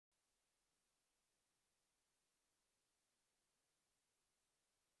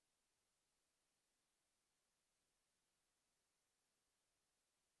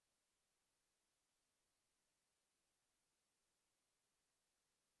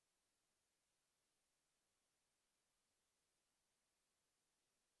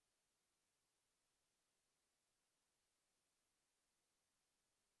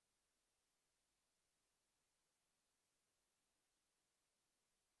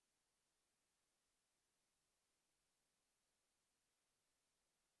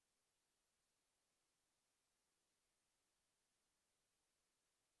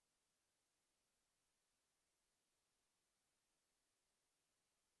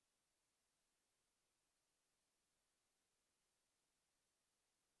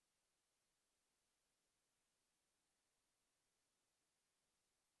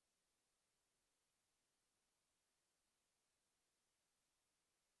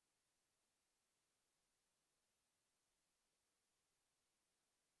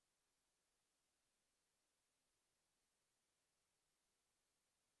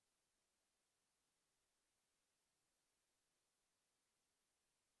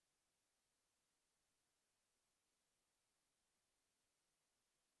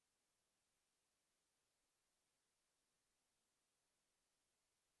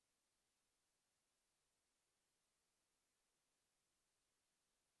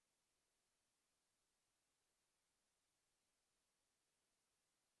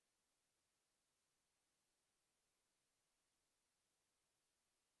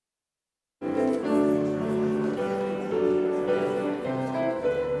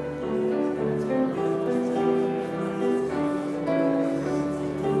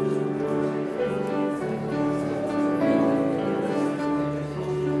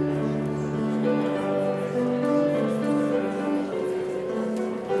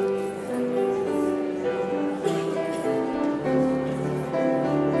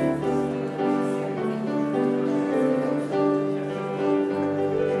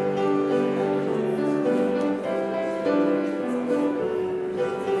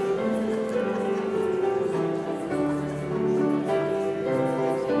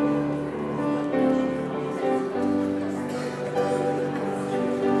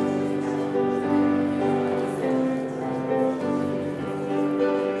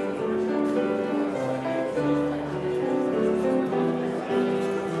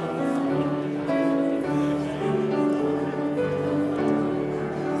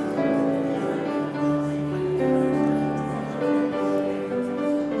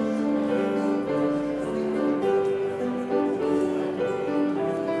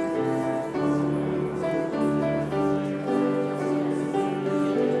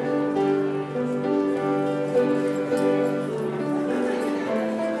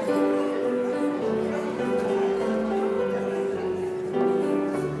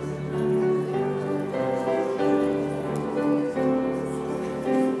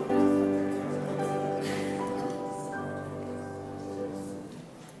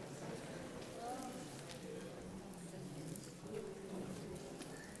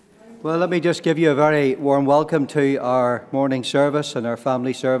Well, let me just give you a very warm welcome to our morning service and our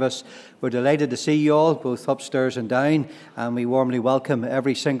family service. We're delighted to see you all, both upstairs and down, and we warmly welcome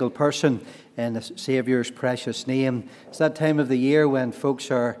every single person in the Saviour's precious name. It's that time of the year when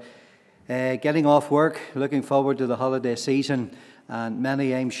folks are getting off work, looking forward to the holiday season, and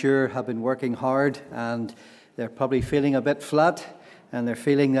many, I'm sure, have been working hard, and they're probably feeling a bit flat, and they're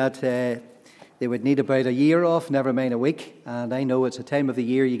feeling that they would need about a year off, never mind a week. And I know it's a time of the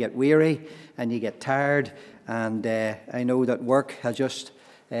year you get weary and you get tired. And I know that work has just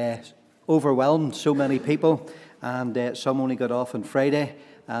overwhelmed so many people. And some only got off on Friday.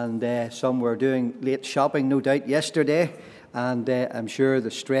 And some were doing late shopping, no doubt, yesterday. And I'm sure the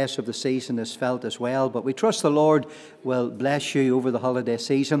stress of the season is felt as well. But we trust the Lord will bless you over the holiday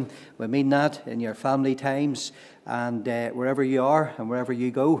season. We mean that in your family times and wherever you are and wherever you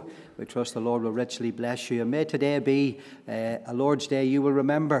go. We trust the Lord will richly bless you. And may today be a Lord's Day you will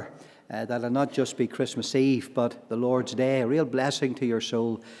remember. That'll not just be Christmas Eve, but the Lord's Day, a real blessing to your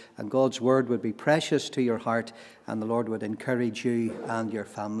soul. And God's word would be precious to your heart, and the Lord would encourage you and your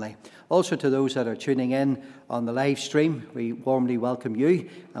family. Also to those that are tuning in on the live stream, we warmly welcome you,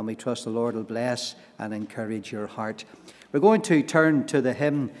 and we trust the Lord will bless and encourage your heart. We're going to turn to the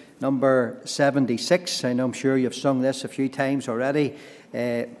hymn number 76. I'm sure you've sung this a few times already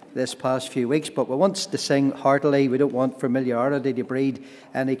this past few weeks, but we want to sing heartily. We don't want familiarity to breed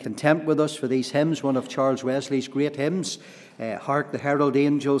any contempt with us for these hymns, one of Charles Wesley's great hymns. Hark the herald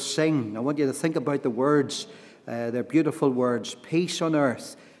angels sing. I want you to think about the words. They're beautiful words. Peace on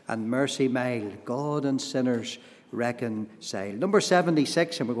earth and mercy mild, God and sinners reconciled. Number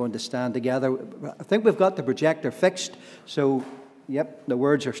 76, and we're going to stand together. I think we've got the projector fixed, so yep, the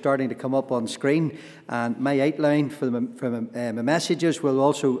words are starting to come up on screen, and my outline for my messages will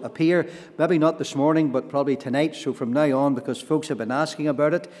also appear, maybe not this morning, but probably tonight, so from now on, because folks have been asking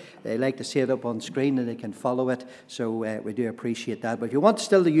about it, they like to see it up on screen and they can follow it, so we do appreciate that. But if you want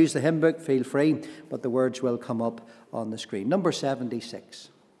still to use the hymn book, feel free, but the words will come up on the screen. Number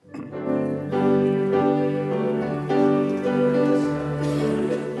 76. Sing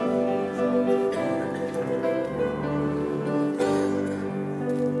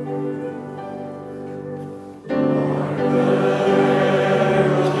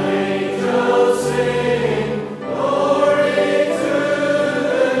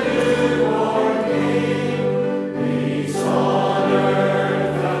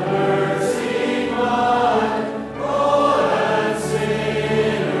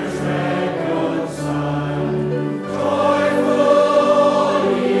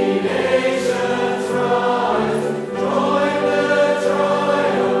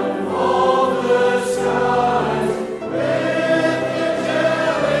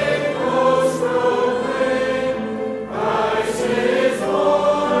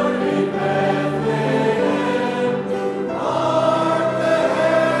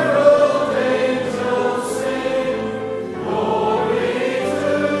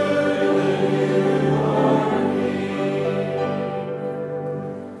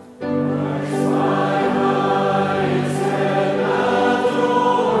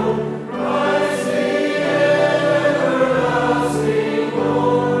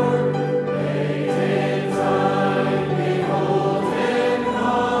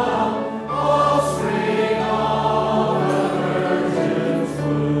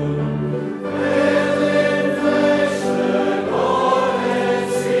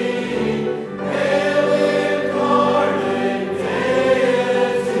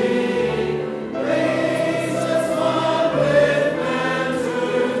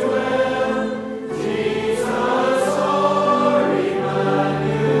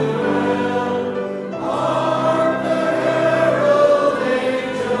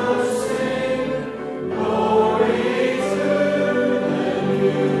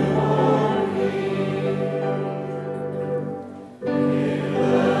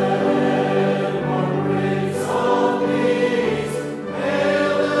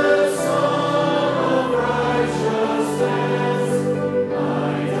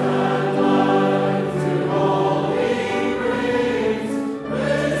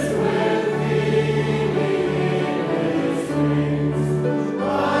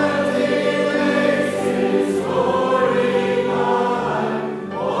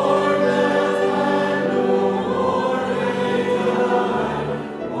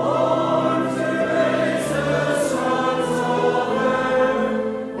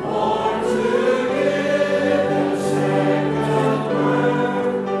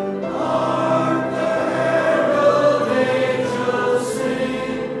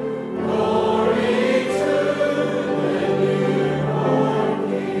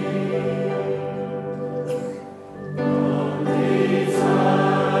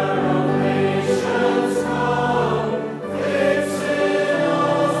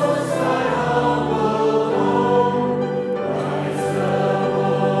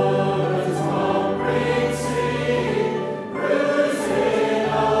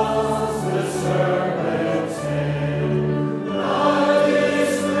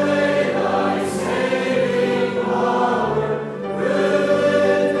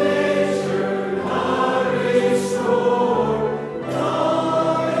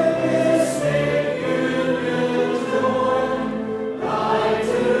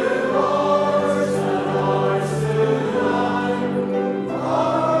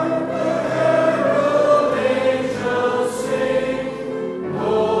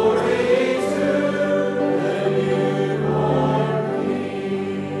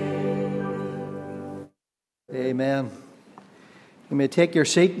Amen. You may take your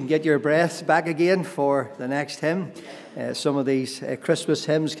seat and get your breath back again for the next hymn. Some of these Christmas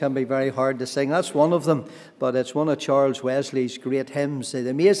hymns can be very hard to sing. That's one of them, but it's one of Charles Wesley's great hymns. The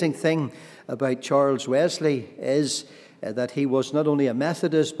amazing thing about Charles Wesley is that he was not only a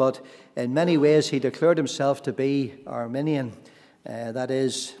Methodist, but in many ways he declared himself to be Arminian. That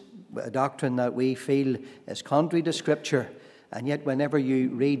is a doctrine that we feel is contrary to Scripture. And yet whenever you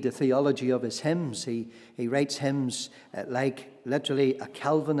read the theology of his hymns, he writes hymns like literally a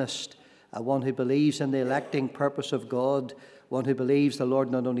Calvinist, one who believes in the electing purpose of God, one who believes the Lord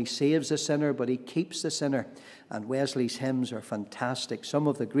not only saves the sinner, but he keeps the sinner. And Wesley's hymns are fantastic. Some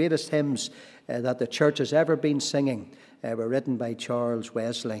of the greatest hymns that the church has ever been singing were written by Charles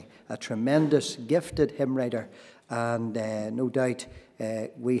Wesley, a tremendous, gifted hymn writer. And no doubt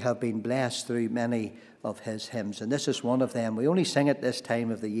we have been blessed through many of his hymns. And this is one of them. We only sing it this time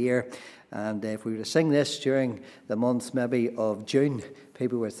of the year. And if we were to sing this during the month maybe of June,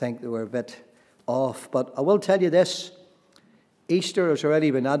 people would think they were a bit off. But I will tell you this. Easter has already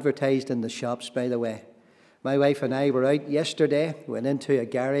been advertised in the shops, by the way. My wife and I were out yesterday, went into a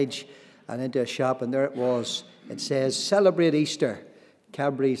garage and into a shop, and there it was. It says, "Celebrate Easter,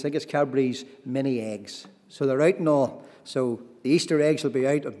 Cadbury's," I think it's Cadbury's mini eggs. So they're out and all. So the Easter eggs will be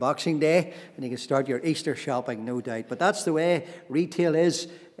out on Boxing Day, and you can start your Easter shopping, no doubt. But that's the way retail is.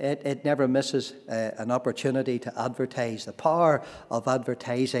 It never misses an opportunity to advertise. The power of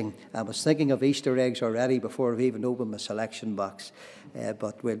advertising. I was thinking of Easter eggs already before I've even opened my selection box.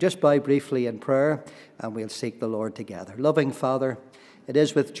 But we'll just bow briefly in prayer, and we'll seek the Lord together. Loving Father, it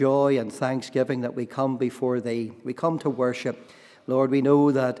is with joy and thanksgiving that we come before Thee. We come to worship. Lord, we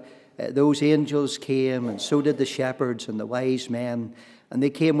know that those angels came, and so did the shepherds and the wise men, and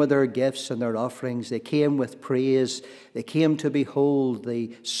they came with their gifts and their offerings. They came with praise. They came to behold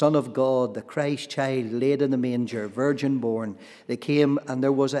the Son of God, the Christ child, laid in the manger, virgin born. They came, and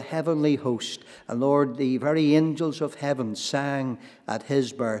there was a heavenly host. And Lord, the very angels of heaven sang at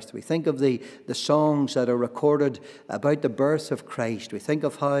his birth. We think of the songs that are recorded about the birth of Christ. We think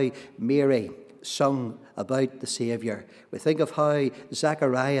of how Mary sung about the Saviour. We think of how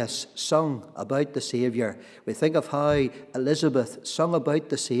Zacharias sung about the Saviour. We think of how Elizabeth sung about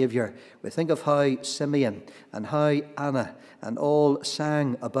the Saviour. We think of how Simeon and how Anna and all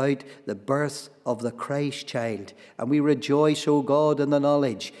sang about the birth of the Christ child. And we rejoice, O God, in the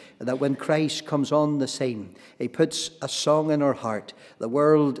knowledge that when Christ comes on the scene, he puts a song in our heart. The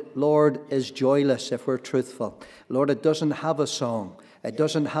world, Lord, is joyless if we're truthful. Lord, it doesn't have a song. It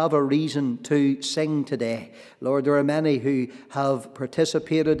doesn't have a reason to sing today. Lord, there are many who have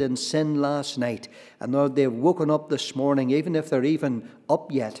participated in sin last night. And Lord, they've woken up this morning, even if they're even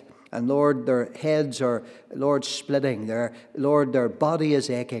up yet. And Lord, their heads are, Lord, splitting. Lord, their body is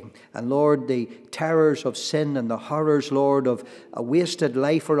aching. And Lord, the terrors of sin and the horrors, Lord, of a wasted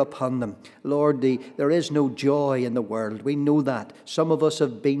life are upon them. Lord, there is no joy in the world. We know that. Some of us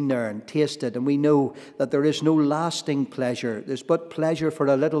have been there and tasted, and we know that there is no lasting pleasure. There's but pleasure for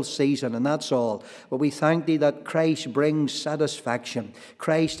a little season, and that's all. But we thank Thee that Christ brings satisfaction.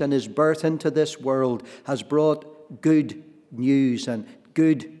 Christ and His birth into this world has brought good news and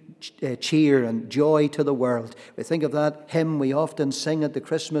good cheer and joy to the world. We think of that hymn we often sing at the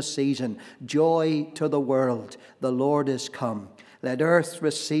Christmas season, "Joy to the world, the Lord is come. Let earth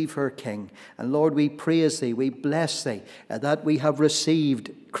receive her King." And Lord, we praise Thee, we bless Thee, that we have received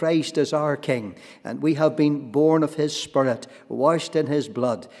Christ as our King, and we have been born of His Spirit, washed in His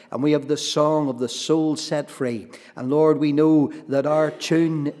blood, and we have the song of the soul set free. And Lord, we know that our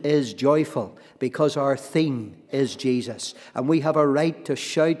tune is joyful, because our theme is Jesus. And we have a right to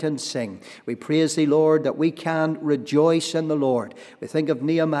shout and sing. We praise Thee, Lord, that we can rejoice in the Lord. We think of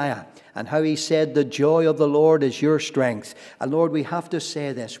Nehemiah and how he said, "The joy of the Lord is your strength." And Lord, we have to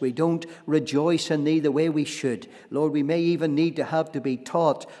say this. We don't rejoice in Thee the way we should. Lord, we may even need to have to be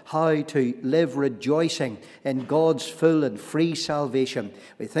taught how to live rejoicing in God's full and free salvation.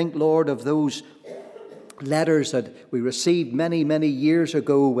 We think, Lord, of those letters that we received many, many years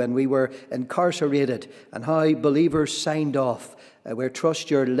ago when we were incarcerated, and how believers signed off We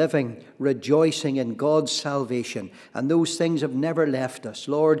trust you're living, rejoicing in God's salvation. And those things have never left us.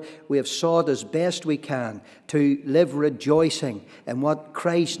 Lord, we have sought as best we can to live rejoicing in what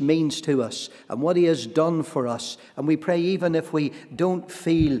Christ means to us and what he has done for us. And we pray, even if we don't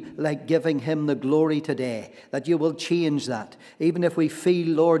feel like giving him the glory today, that you will change that. Even if we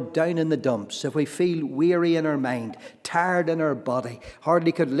feel, Lord, down in the dumps, if we feel weary in our mind, tired in our body,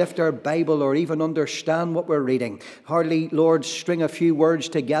 hardly could lift our Bible or even understand what we're reading, hardly, Lord, strength string a few words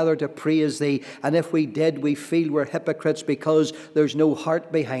together to praise thee, and if we did, we feel we're hypocrites because there's no heart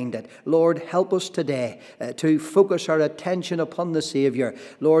behind it. Lord, help us today to focus our attention upon the Saviour.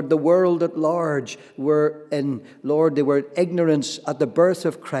 Lord, the world at large were in, Lord, they were in ignorance at the birth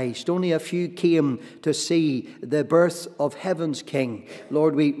of Christ. Only a few came to see the birth of heaven's King.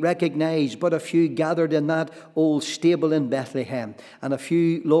 Lord, we recognize but a few gathered in that old stable in Bethlehem, and a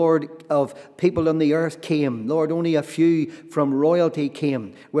few, Lord, of people on the earth came. Lord, only a few from royalty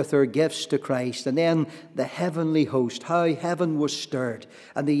came with their gifts to Christ. And then the heavenly host, how heaven was stirred,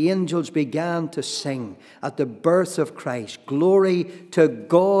 and the angels began to sing at the birth of Christ. Glory to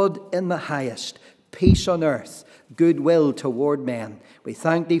God in the highest, peace on earth, goodwill toward men. We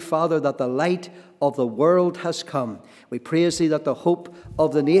thank thee, Father, that the light of the world has come. We praise thee that the hope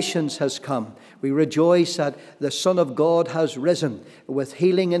of the nations has come. We rejoice that the Son of God has risen with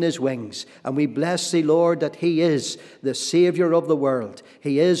healing in his wings. And we bless thee, Lord, that he is the Saviour of the world.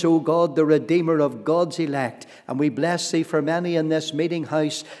 He is, O God, the Redeemer of God's elect. And we bless thee for many in this meeting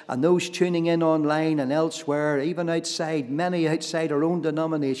house and those tuning in online and elsewhere, even outside, many outside our own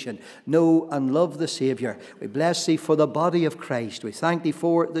denomination, know and love the Saviour. We bless thee for the body of Christ. We thank thee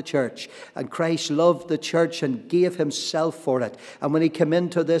for the church. And Christ loved the church and gave himself for it. And when he came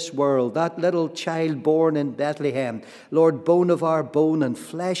into this world, that little child born in Bethlehem, Lord, bone of our bone and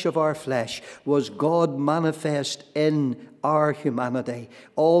flesh of our flesh, was God manifest in our humanity,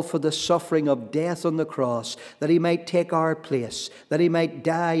 all for the suffering of death on the cross, that he might take our place, that he might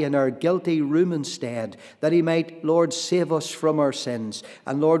die in our guilty room instead, that he might, Lord, save us from our sins.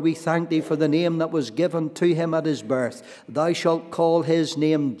 And Lord, we thank thee for the name that was given to him at his birth. Thou shalt call his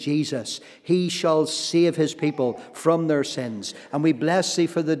name Jesus. He shall save his people from their sins. And we bless thee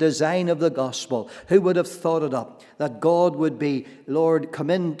for the design of the gospel. Who would have thought it up, that God would be, Lord,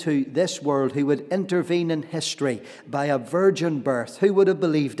 come into this world, who would intervene in history by a virgin birth? Who would have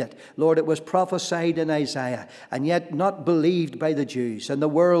believed it? Lord, it was prophesied in Isaiah, and yet not believed by the Jews. And the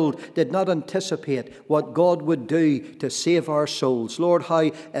world did not anticipate what God would do to save our souls. Lord,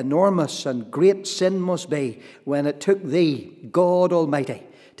 how enormous and great sin must be when it took thee, God Almighty,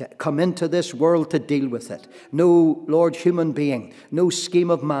 to come into this world to deal with it. No, Lord, human being, no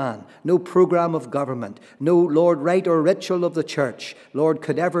scheme of man, no program of government, no, Lord, rite or ritual of the church, Lord,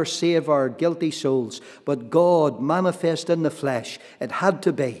 could ever save our guilty souls. But God manifest in the flesh, it had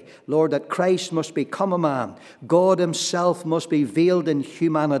to be, Lord, that Christ must become a man. God himself must be veiled in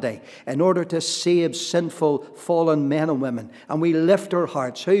humanity in order to save sinful, fallen men and women. And we lift our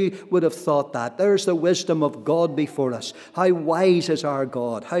hearts. Who would have thought that? There's the wisdom of God before us. How wise is our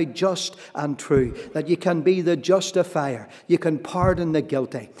God. How just and true, that you can be the justifier, you can pardon the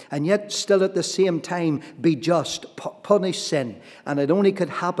guilty, and yet still at the same time be just, punish sin. And it only could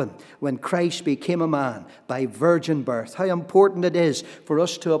happen when Christ became a man by virgin birth. How important it is for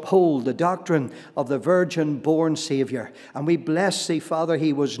us to uphold the doctrine of the virgin-born Saviour. And we bless thee, Father,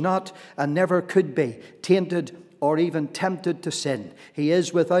 he was not and never could be tainted or even tempted to sin. He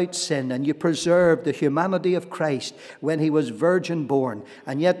is without sin, and you preserved the humanity of Christ when he was virgin born.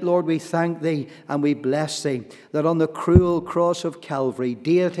 And yet, Lord, we thank thee and we bless thee that on the cruel cross of Calvary,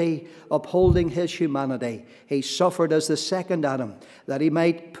 deity upholding his humanity, he suffered as the second Adam, that he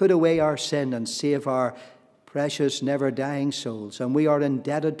might put away our sin and save our precious, never-dying souls. And we are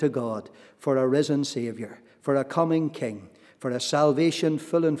indebted to God for a risen Saviour, for a coming King, for a salvation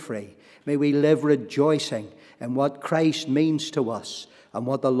full and free. May we live rejoicing in what Christ means to us and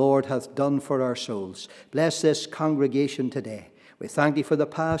what the Lord hath done for our souls. Bless this congregation today. We thank thee for the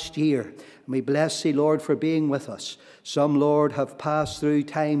past year, and we bless thee, Lord, for being with us. Some, Lord, have passed through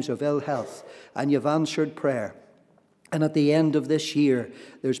times of ill health, and you've answered prayer. And at the end of this year,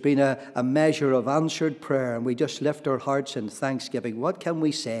 there's been a measure of answered prayer, and we just lift our hearts in thanksgiving. What can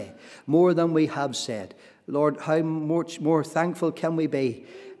we say? More than we have said. Lord, how much more thankful can we be?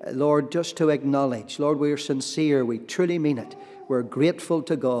 Lord, just to acknowledge, Lord, we are sincere, we truly mean it. We're grateful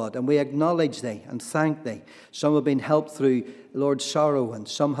to God, and we acknowledge thee and thank thee. Some have been helped through, Lord, sorrow, and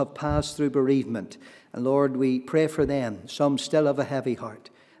some have passed through bereavement. And Lord, we pray for them. Some still have a heavy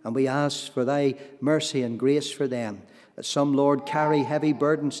heart, and we ask for thy mercy and grace for them. That some, Lord, carry heavy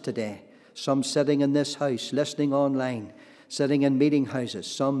burdens today. Some sitting in this house, listening online, sitting in meeting houses.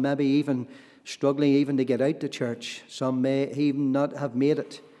 Some maybe even struggling even to get out to church. Some may even not have made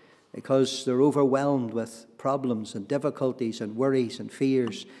it, because they're overwhelmed with problems and difficulties and worries and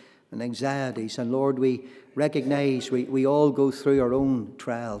fears and anxieties. And Lord, we recognize we all go through our own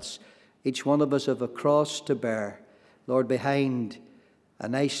trials. Each one of us have a cross to bear. Lord, behind a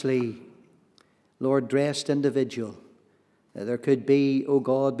nicely, Lord, dressed individual, there could be, oh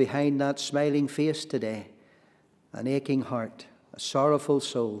God, behind that smiling face today, an aching heart, a sorrowful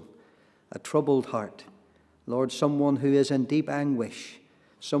soul, a troubled heart. Lord, someone who is in deep anguish,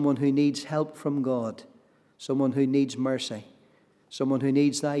 someone who needs help from God, someone who needs mercy, someone who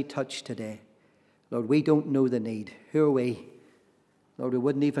needs thy touch today. Lord, we don't know the need. Who are we? Lord, we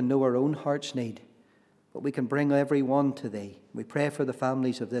wouldn't even know our own heart's need, but we can bring every one to thee. We pray for the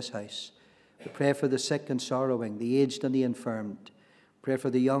families of this house. We pray for the sick and sorrowing, the aged and the infirmed. We pray for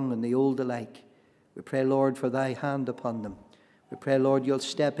the young and the old alike. We pray, Lord, for thy hand upon them. We pray, Lord, you'll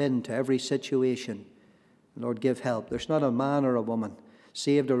step into every situation. Lord, give help. There's not a man or a woman,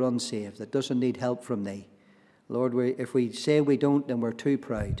 saved or unsaved, that doesn't need help from thee. Lord, if we say we don't, then we're too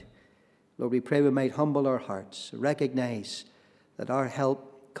proud. Lord, we pray we might humble our hearts, recognize that our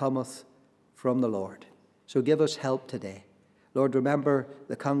help cometh from the Lord. So give us help today. Lord, remember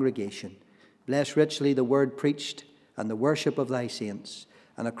the congregation. Bless richly the word preached and the worship of thy saints,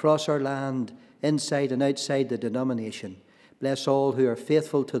 and across our land, inside and outside the denomination. Bless all who are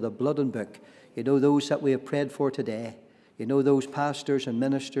faithful to the blood and book. You know those that we have prayed for today. You know those pastors and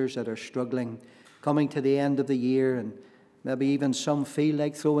ministers that are struggling, coming to the end of the year, and maybe even some feel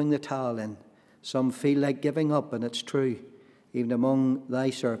like throwing the towel in. Some feel like giving up, and it's true, even among thy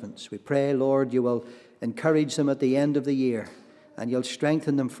servants. We pray, Lord, you will encourage them at the end of the year, and you'll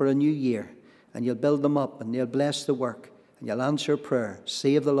strengthen them for a new year, and you'll build them up, and you'll bless the work, and you'll answer prayer,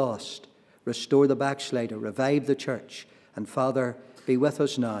 save the lost, restore the backslider, revive the church. And Father, be with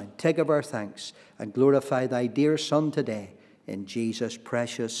us now. Take of our thanks and glorify thy dear Son today, in Jesus'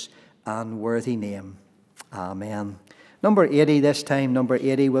 precious and worthy name. Amen. Number 80 this time, number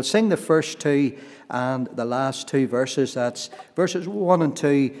 80. We'll sing the first two and the last two verses. That's verses 1 and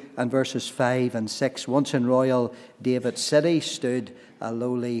 2 and verses 5 and 6. Once in royal David's city stood a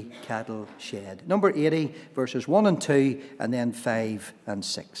lowly cattle shed. Number 80, verses 1 and 2, and then 5 and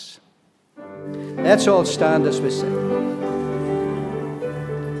 6. Let's all stand as we sing.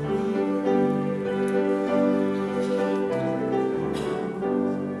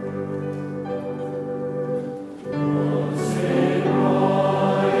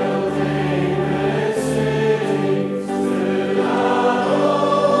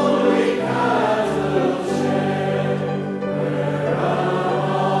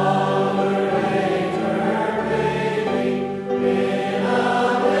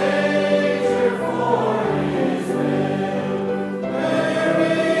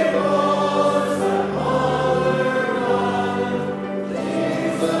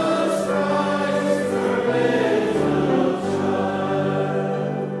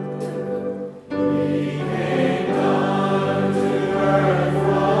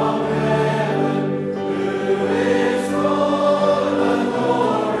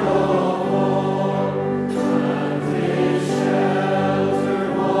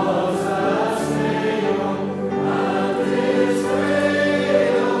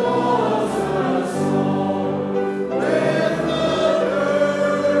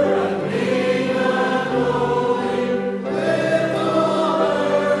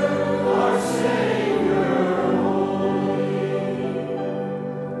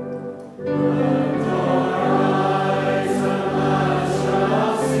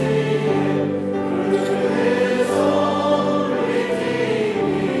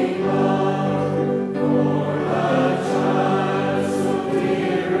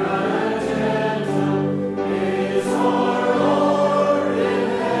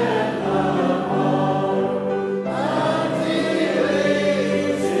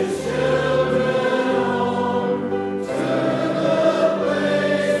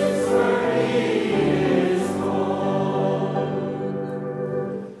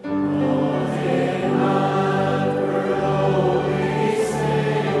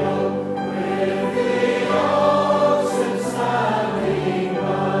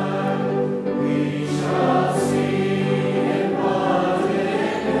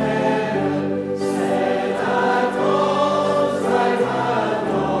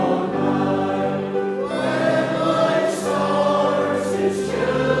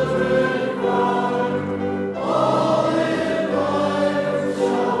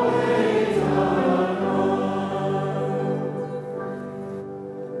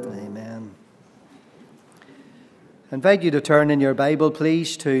 I invite you to turn in your Bible,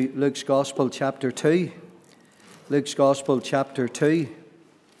 please, to Luke's Gospel, chapter 2. Luke's Gospel, chapter 2.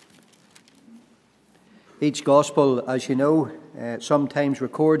 Each Gospel, as you know, sometimes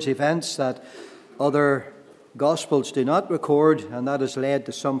records events that other Gospels do not record, and that has led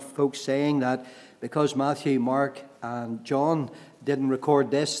to some folks saying that because Matthew, Mark, and John didn't record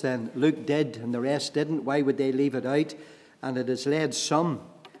this, then Luke did, and the rest didn't. Why would they leave it out? And it has led some,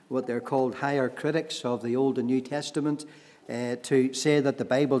 what they're called higher critics of the Old and New Testament, to say that the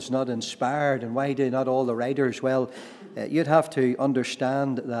Bible's not inspired and why do not all the writers? Well, you'd have to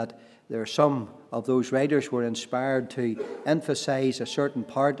understand that there are some of those writers were inspired to emphasize a certain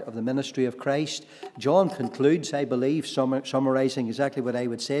part of the ministry of Christ. John concludes, I believe, summarizing exactly what I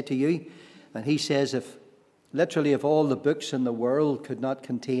would say to you. And he says, if all the books in the world could not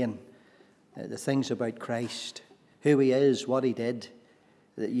contain the things about Christ, who he is, what he did,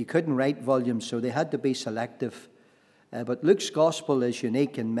 that you couldn't write volumes, so they had to be selective. But Luke's gospel is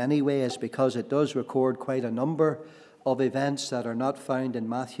unique in many ways because it does record quite a number of events that are not found in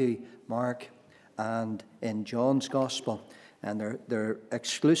Matthew, Mark, and in John's gospel. And they're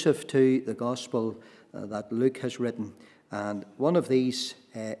exclusive to the gospel that Luke has written. And one of these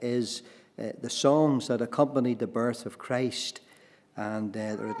is the songs that accompanied the birth of Christ. And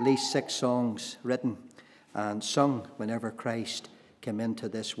there are at least 6 songs written and sung whenever Christ came into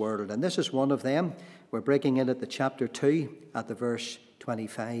this world. And this is one of them. We're breaking in at the chapter 2 at the verse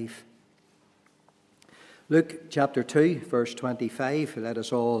 25. Luke chapter 2, verse 25. Let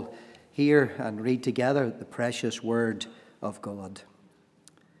us all hear and read together the precious word of God.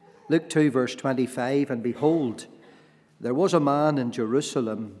 Luke 2, verse 25. And behold, there was a man in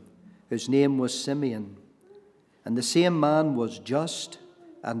Jerusalem whose name was Simeon. And the same man was just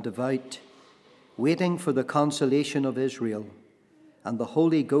and devout, waiting for the consolation of Israel. And the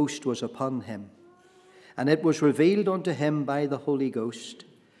Holy Ghost was upon him. And it was revealed unto him by the Holy Ghost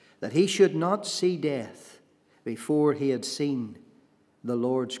that he should not see death before he had seen the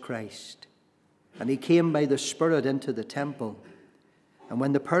Lord's Christ. And he came by the Spirit into the temple. And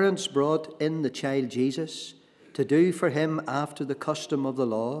when the parents brought in the child Jesus to do for him after the custom of the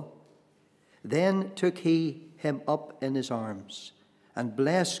law, then took he him up in his arms and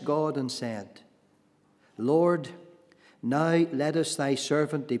blessed God and said, Lord, now lettest thy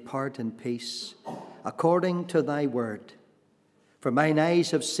servant depart in peace, according to thy word. For mine eyes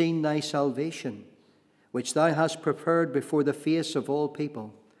have seen thy salvation, which thou hast prepared before the face of all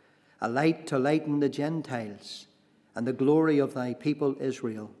people, a light to lighten the Gentiles, and the glory of thy people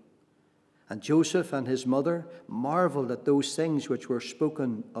Israel. And Joseph and his mother marveled at those things which were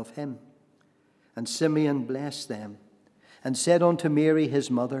spoken of him. And Simeon blessed them, and said unto Mary his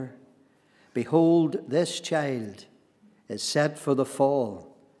mother, Behold, this child is set for the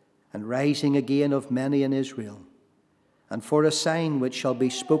fall and rising again of many in Israel, and for a sign which shall be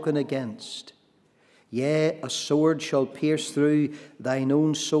spoken against. Yea, a sword shall pierce through thine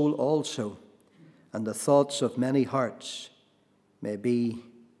own soul also, and the thoughts of many hearts may be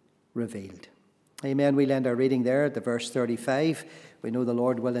revealed. Amen. We end our reading there at the verse 35. We know the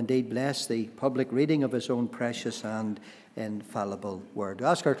Lord will indeed bless the public reading of his own precious and infallible word.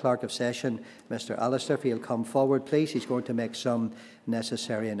 Ask our clerk of session, Mr. Alistair, if he'll come forward, please. He's going to make some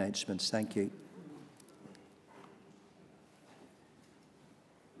necessary announcements. Thank you.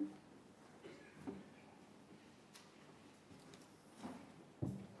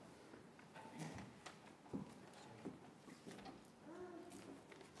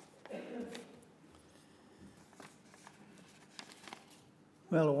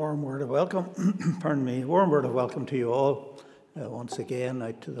 Well, a warm word of welcome, pardon me, a warm word of welcome to you all. Once again,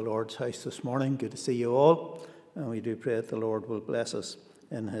 out to the Lord's house this morning. Good to see you all. And we do pray that the Lord will bless us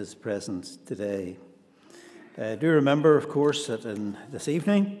in his presence today. Do remember, of course, that this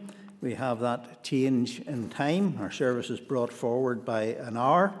evening we have that change in time. Our service is brought forward by an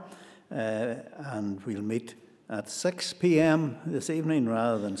hour, and we'll meet at 6 p.m. this evening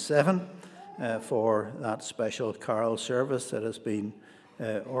rather than 7 for that special carol service that has been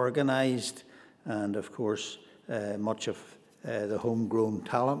organised, and of course much of the homegrown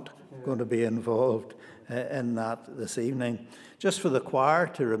talent going to be involved in that this evening. Just for the choir,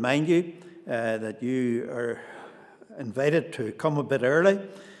 to remind you that you are invited to come a bit early.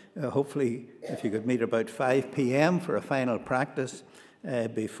 Hopefully, if you could meet about 5 p.m. for a final practice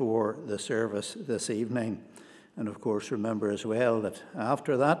before the service this evening. And of course, remember as well that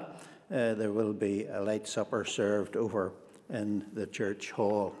after that there will be a light supper served over in the church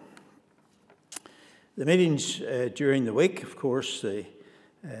hall. The meetings during the week, of course, the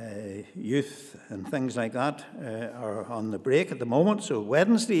youth and things like that are on the break at the moment. So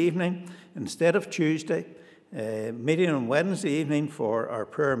Wednesday evening instead of Tuesday, meeting on Wednesday evening for our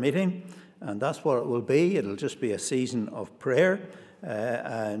prayer meeting, and that's what it will be. It'll just be a season of prayer,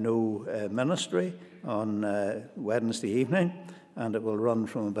 no ministry on Wednesday evening, and it will run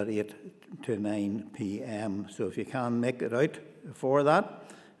from about 8 to 9 p.m. So if you can make it out for that,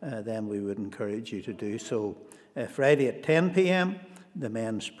 then we would encourage you to do so. Friday at 10 p.m, the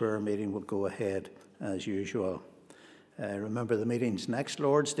men's prayer meeting will go ahead as usual. Remember the meeting's next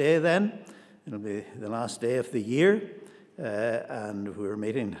Lord's Day then. It'll be the last day of the year. and we're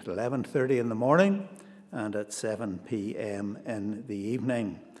meeting at 11:30 in the morning and at 7 p.m. in the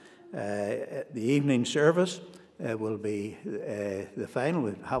evening. The evening service will be the final.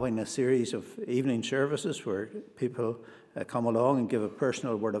 We're having a series of evening services where people come along and give a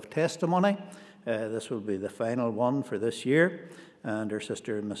personal word of testimony. This will be the final one for this year, and our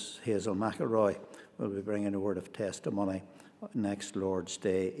sister, Miss Hazel McElroy, will be bringing a word of testimony next Lord's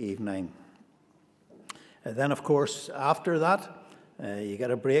Day evening. Then, of course, after that, you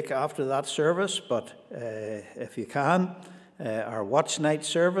get a break after that service, but if you can, our watch night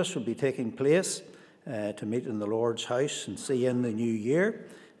service will be taking place to meet in the Lord's house and see in the new year,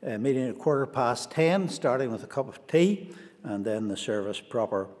 meeting at 10:15, starting with a cup of tea, and then the service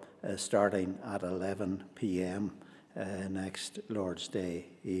proper starting at 11 p.m. Next Lord's Day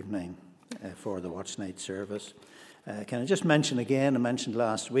evening for the watch night service. Can I just mention again, I mentioned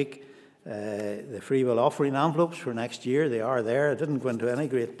last week, the free will offering envelopes for next year. They are there. I didn't go into any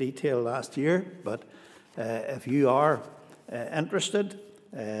great detail last year, but if you are interested,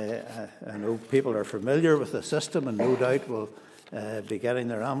 I know people are familiar with the system and no doubt will be getting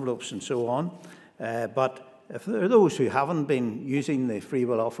their envelopes and so on. But if there are those who haven't been using the free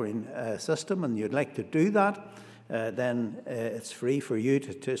will offering system and you'd like to do that, then it's free for you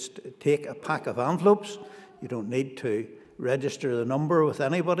to just take a pack of envelopes. You don't need to register the number with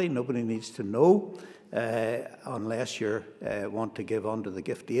anybody. Nobody needs to know unless you want to give under the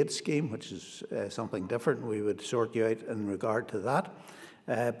gift aid scheme, which is something different. We would sort you out in regard to that.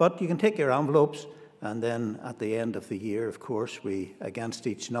 But you can take your envelopes, and then at the end of the year, of course, we, against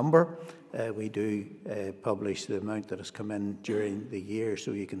each number, we do publish the amount that has come in during the year,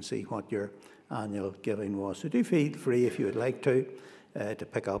 so you can see what your annual giving was. So do feel free, if you would like to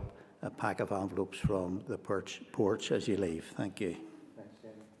pick up a pack of envelopes from the porch as you leave. Thank you.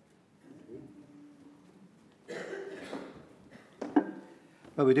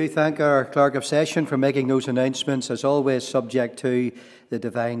 Well, we do thank our Clerk of Session for making those announcements, as always subject to the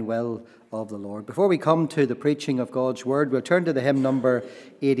divine will of the Lord. Before we come to the preaching of God's Word, we'll turn to the hymn number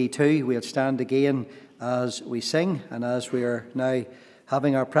 82. We'll stand again as we sing, and as we are now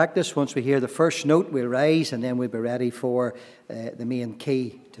having our practice, once we hear the first note, we'll rise and then we'll be ready for the main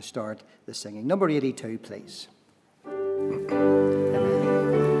key to start the singing. Number 82, please.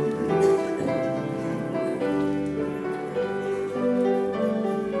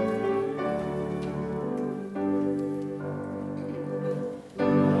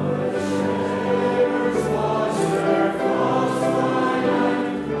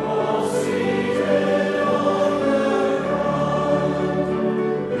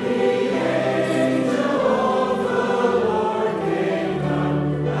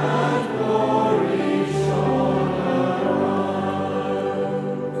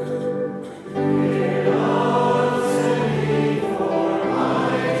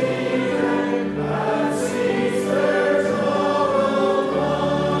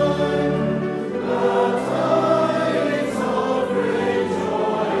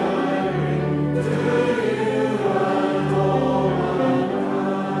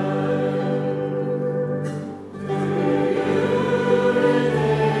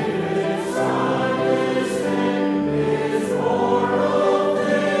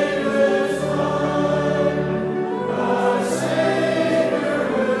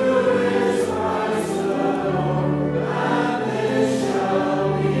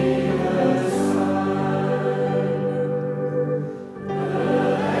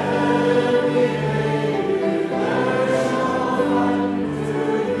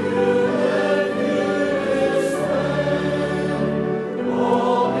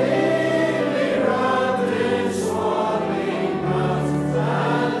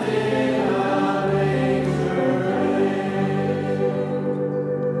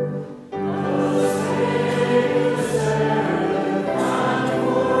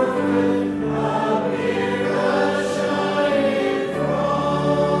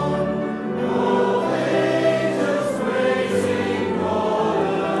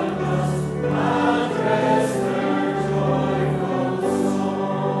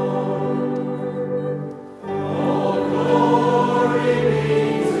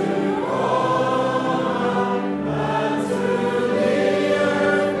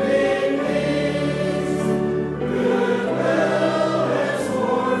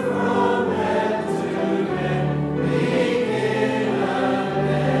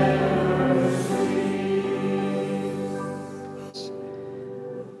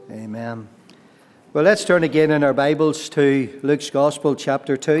 Well, let's turn again in our Bibles to Luke's Gospel,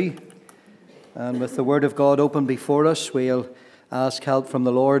 chapter 2. And with the Word of God open before us, we'll ask help from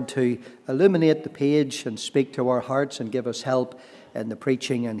the Lord to illuminate the page and speak to our hearts and give us help in the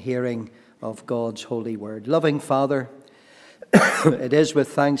preaching and hearing of God's holy word. Loving Father, it is with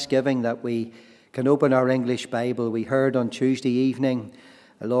thanksgiving that we can open our English Bible. We heard on Tuesday evening,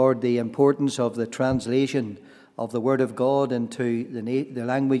 Lord, the importance of the translation of the Word of God into the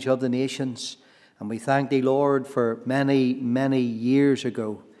language of the nations. And we thank Thee, Lord, for many, many years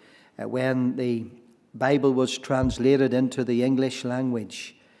ago when the Bible was translated into the English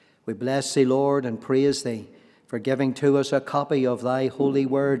language. We bless Thee, Lord, and praise Thee for giving to us a copy of Thy holy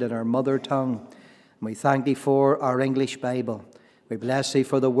word in our mother tongue. And we thank Thee for our English Bible. We bless Thee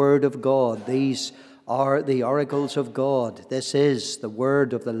for the Word of God. These are the oracles of God. This is the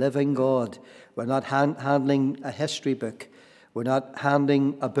Word of the living God. We're not handling a history book. We're not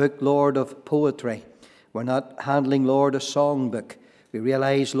handling a book, Lord, of poetry. We're not handling, Lord, a songbook. We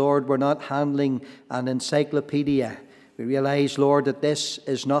realize, Lord, we're not handling an encyclopedia. We realize, Lord, that this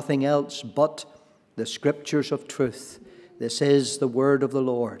is nothing else but the Scriptures of truth. This is the Word of the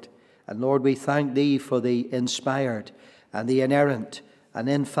Lord. And Lord, we thank Thee for the inspired and the inerrant and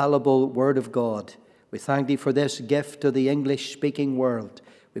infallible Word of God. We thank Thee for this gift to the English-speaking world.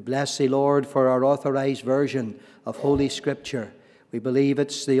 We bless Thee, Lord, for our authorized version of Holy Scripture. We believe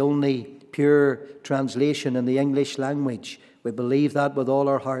it's the only pure translation in the English language. We believe that with all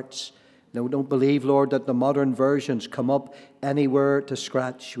our hearts. No, we don't believe, Lord, that the modern versions come up anywhere to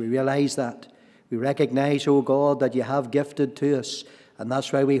scratch. We realize that. We recognize, O God, that You have gifted to us, and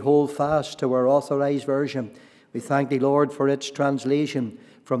that's why we hold fast to our authorized version. We thank Thee, Lord, for its translation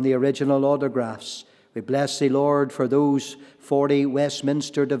from the original autographs. We bless Thee, Lord, for those 40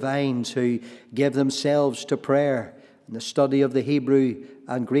 Westminster divines who give themselves to prayer and the study of the Hebrew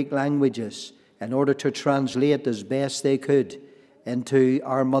and Greek languages in order to translate as best they could into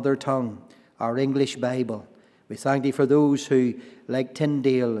our mother tongue, our English Bible. We thank Thee for those who, like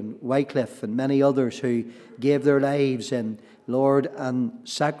Tyndale and Wycliffe and many others, who gave their lives and, Lord, and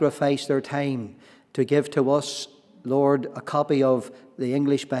sacrificed their time to give to us, Lord, a copy of the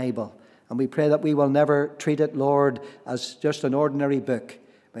English Bible. And we pray that we will never treat it, Lord, as just an ordinary book.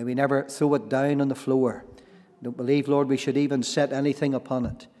 May we never throw it down on the floor. Don't believe, Lord, we should even set anything upon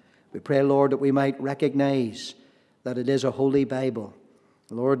it. We pray, Lord, that we might recognize that it is a holy Bible.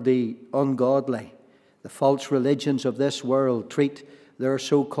 Lord, the ungodly, the false religions of this world treat their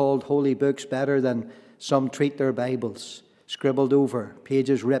so-called holy books better than some treat their Bibles. Scribbled over,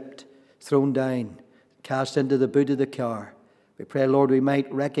 pages ripped, thrown down, cast into the boot of the car. We pray, Lord, we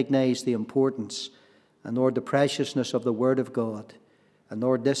might recognize the importance and, Lord, the preciousness of the Word of God. And,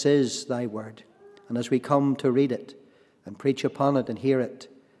 Lord, this is Thy Word. And as we come to read it and preach upon it and hear it,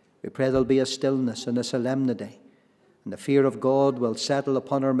 we pray there'll be a stillness and a solemnity, and the fear of God will settle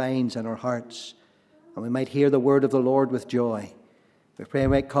upon our minds and our hearts, and we might hear the word of the Lord with joy. We pray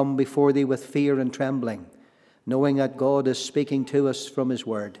we might come before Thee with fear and trembling, knowing that God is speaking to us from His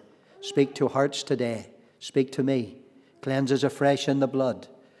Word. Speak to hearts today. Speak to me. Cleanse us afresh in the blood.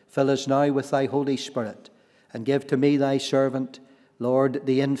 Fill us now with Thy Holy Spirit, and give to me, Thy servant, Lord,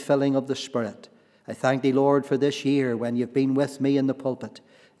 the infilling of the Spirit. I thank Thee, Lord, for this year when You've been with me in the pulpit,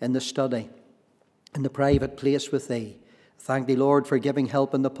 in the study, in the private place with Thee. Thank Thee, Lord, for giving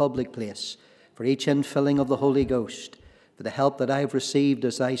help in the public place, for each infilling of the Holy Ghost, for the help that I have received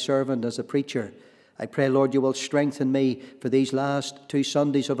as Thy servant, as a preacher. I pray, Lord, You will strengthen me for these last 2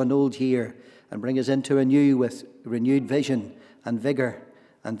 Sundays of an old year and bring us into a new with renewed vision and vigour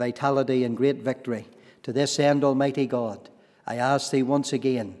and vitality and great victory. To this end, Almighty God, I ask Thee once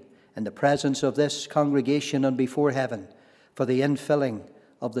again, in the presence of this congregation and before heaven, for the infilling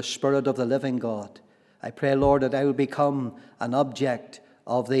of the Spirit of the living God. I pray, Lord, that I will become an object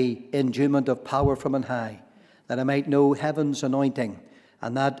of the endowment of power from on high, that I might know heaven's anointing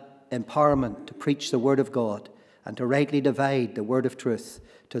and that empowerment to preach the Word of God and to rightly divide the word of truth.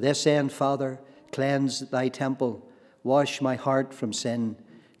 To this end, Father, cleanse Thy temple, wash my heart from sin,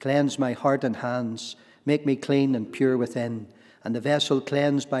 cleanse my heart and hands, make me clean and pure within, and the vessel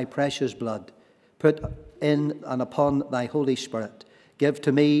cleansed by precious blood. Put in and upon Thy Holy Spirit. Give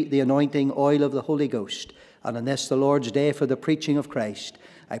to me the anointing oil of the Holy Ghost, and on this the Lord's day for the preaching of Christ,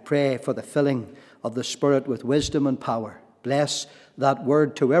 I pray for the filling of the Spirit with wisdom and power. Bless that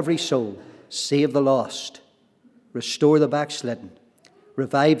word to every soul. Save the lost. Restore the backslidden.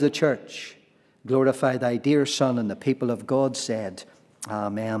 Revive the church. Glorify Thy dear Son. And the people of God said,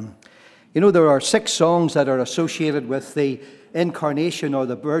 Amen. You know, there are 6 songs that are associated with the incarnation or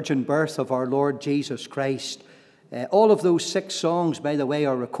the virgin birth of our Lord Jesus Christ. All of those 6 songs, by the way,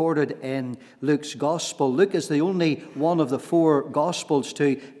 are recorded in Luke's Gospel. Luke is the only one of the 4 Gospels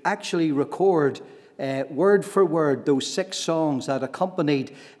to actually record word for word, those 6 songs that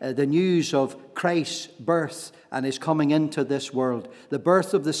accompanied the news of Christ's birth and his coming into this world. The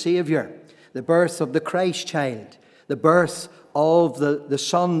birth of the Saviour, the birth of the Christ child, the birth of the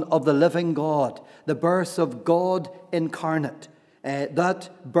Son of the living God, the birth of God incarnate.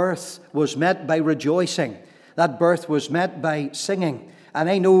 That birth was met by rejoicing. That birth was met by singing. And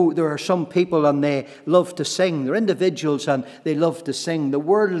I know there are some people and they love to sing. They're individuals and they love to sing. The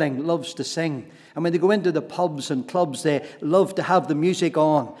worldling loves to sing. And when they go into the pubs and clubs, they love to have the music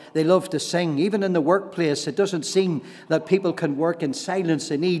on. They love to sing. Even in the workplace, it doesn't seem that people can work in silence.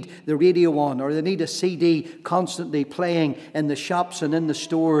 They need the radio on, or they need a CD constantly playing in the shops and in the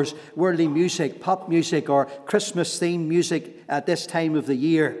stores. Worldly music, pop music, or Christmas-themed music at this time of the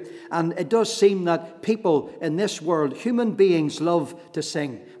year. And it does seem that people in this world, human beings, love to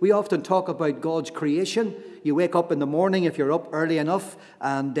sing. We often talk about God's creation. You wake up in the morning, if you're up early enough,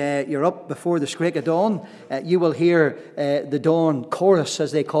 and you're up before the screak of dawn, you will hear the dawn chorus,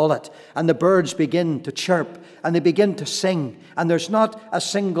 as they call it. And the birds begin to chirp, and they begin to sing. And there's not a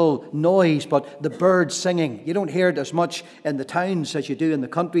single noise, but the birds singing. You don't hear it as much in the towns as you do in the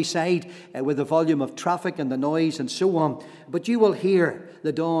countryside, with the volume of traffic and the noise and so on. But you will hear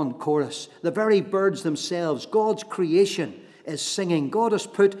the dawn chorus. The very birds themselves, God's creation, is singing. God has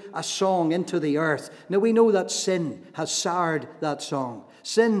put a song into the earth. Now we know that sin has soured that song.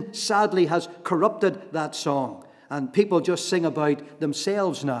 Sin sadly has corrupted that song. And people just sing about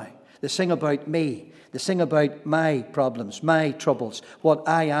themselves now. They sing about me. They sing about my problems, my troubles, what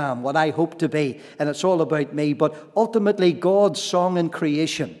I am, what I hope to be. And it's all about me. But ultimately, God's song in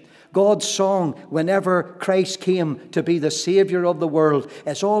creation, God's song whenever Christ came to be the Saviour of the world,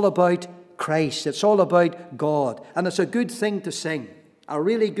 is all about Christ. It's all about God. And it's a good thing to sing. A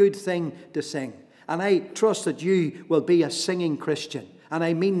really good thing to sing. And I trust that you will be a singing Christian. And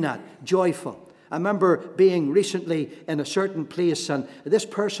I mean that. Joyful. I remember being recently in a certain place, and this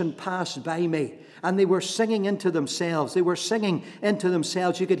person passed by me. And they were singing into themselves. They were singing into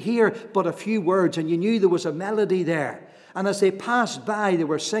themselves. You could hear but a few words, and you knew there was a melody there. And as they passed by, they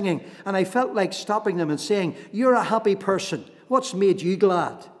were singing. And I felt like stopping them and saying, "You're a happy person. What's made you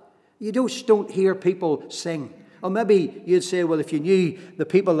glad?" You just don't hear people sing. Or maybe you'd say, well, if you knew the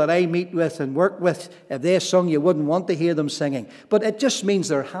people that I meet with and work with, if they sung, you wouldn't want to hear them singing. But it just means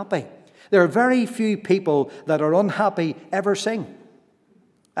they're happy. There are very few people that are unhappy ever sing.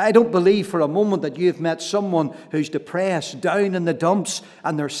 I don't believe for a moment that you've met someone who's depressed, down in the dumps,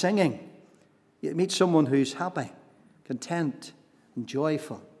 and they're singing. You meet someone who's happy, content, and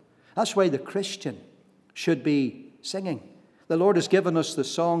joyful. That's why the Christian should be singing. The Lord has given us the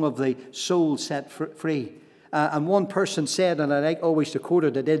song of the soul set free. And one person said, and I like always to quote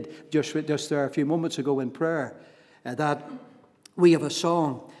it, I did just there a few moments ago in prayer, that we have a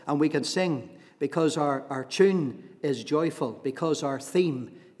song and we can sing because our tune is joyful, because our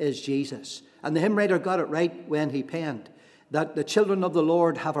theme is Jesus. And the hymn writer got it right when he penned that the children of the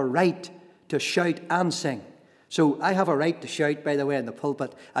Lord have a right to shout and sing. So I have a right to shout, by the way, in the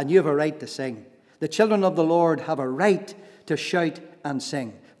pulpit, and you have a right to sing. The children of the Lord have a right to shout and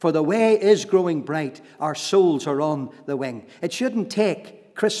sing. For the way is growing bright, our souls are on the wing. It shouldn't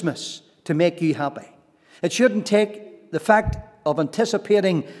take Christmas to make you happy. It shouldn't take the fact of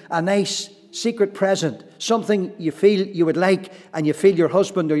anticipating a nice secret present, something you feel you would like, and you feel your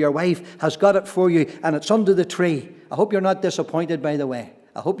husband or your wife has got it for you, and it's under the tree. I hope you're not disappointed, by the way.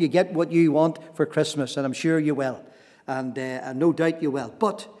 I hope you get what you want for Christmas, and I'm sure you will. And no doubt you will.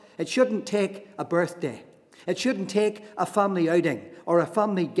 But it shouldn't take a birthday. It shouldn't take a family outing or a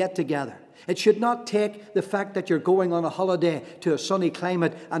family get-together. It should not take the fact that you're going on a holiday to a sunny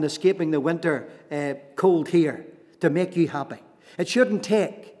climate and escaping the winter cold here to make you happy. It shouldn't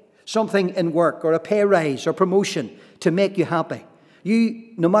take something in work or a pay rise or promotion to make you happy.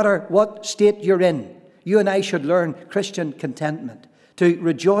 You, no matter what state you're in, you and I should learn Christian contentment, to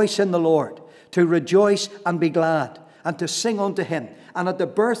rejoice in the Lord, to rejoice and be glad, and to sing unto Him. And at the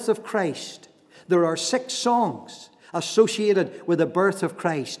birth of Christ, there are 6 songs associated with the birth of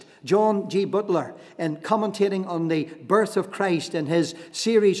Christ. John G. Butler, in commentating on the birth of Christ in his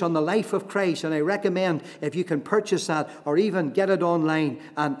series on the life of Christ, and I recommend if you can purchase that or even get it online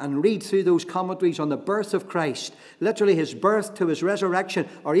and read through those commentaries on the birth of Christ, literally his birth to his resurrection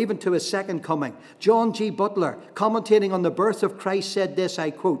or even to his second coming. John G. Butler, commentating on the birth of Christ, said this,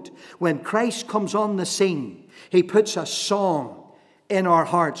 I quote, "When Christ comes on the scene, He puts a song in our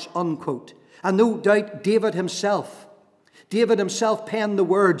hearts," unquote. And no doubt David himself penned the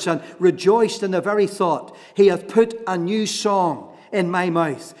words and rejoiced in the very thought. He hath put a new song in my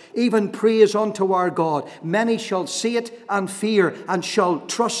mouth, even praise unto our God. Many shall see it and fear, and shall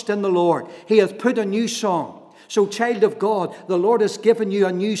trust in the Lord. He hath put a new song. So, child of God, the Lord has given you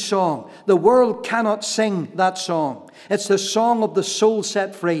a new song. The world cannot sing that song. It's the song of the soul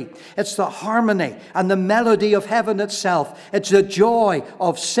set free. It's the harmony and the melody of heaven itself. It's the joy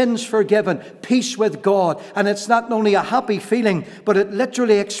of sins forgiven, peace with God. And it's not only a happy feeling, but it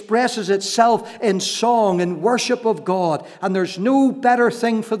literally expresses itself in song and worship of God. And there's no better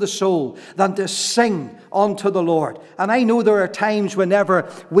thing for the soul than to sing unto the Lord. And I know there are times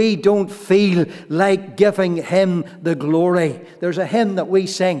whenever we don't feel like giving Him the glory. There's a hymn that we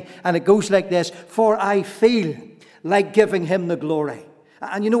sing, and it goes like this: for I feel like giving Him the glory.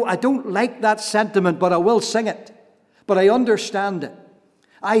 And you know, I don't like that sentiment, but I will sing it. But I understand it.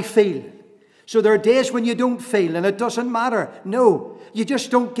 I feel. So there are days when you don't feel, and it doesn't matter. No, you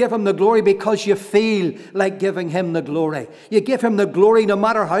just don't give Him the glory because you feel like giving Him the glory. You give Him the glory no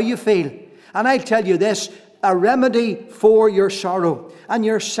matter how you feel. And I'll tell you this, a remedy for your sorrow and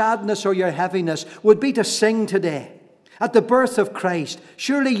your sadness or your heaviness would be to sing today. At the birth of Christ,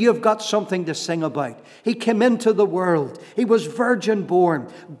 surely you've got something to sing about. He came into the world. He was virgin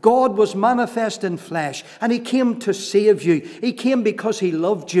born. God was manifest in flesh, and He came to save you. He came because He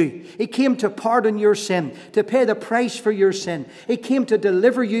loved you. He came to pardon your sin, to pay the price for your sin. He came to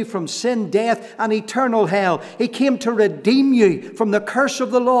deliver you from sin, death, and eternal hell. He came to redeem you from the curse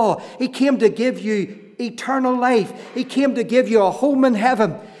of the law. He came to give you eternal life. He came to give you a home in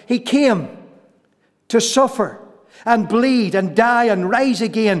heaven. He came to suffer and bleed and die and rise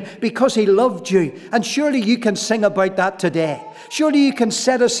again because He loved you. And surely you can sing about that today. Surely you can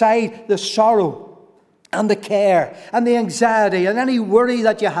set aside the sorrow and the care and the anxiety and any worry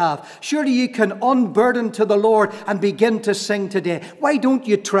that you have. Surely you can unburden to the Lord and begin to sing today. Why don't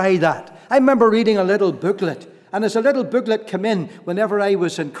you try that? I remember reading a little booklet. And as a little booklet came in whenever I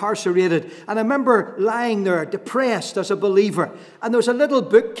was incarcerated, and I remember lying there depressed as a believer, and there was a little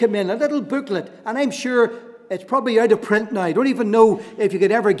book came in, a little booklet, and I'm sure it's probably out of print now. I don't even know if you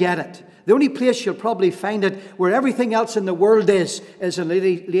could ever get it. The only place you'll probably find it, where everything else in the world is a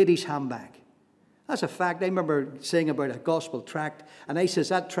lady's handbag. That's a fact. I remember saying about a gospel tract, and I says,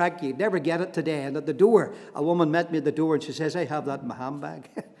 that tract, you'd never get it today. And at the door, a woman met me at the door, and she says, I have that in my handbag.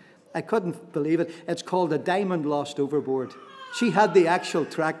 I couldn't believe it. It's called A Diamond Lost Overboard. She had the actual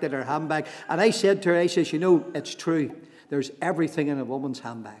tract in her handbag. And I said to her, I says, you know, it's true. There's everything in a woman's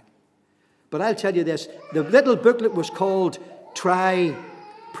handbag. But I'll tell you this, the little booklet was called Try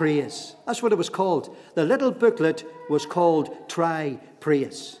Praise. That's what it was called. The little booklet was called Try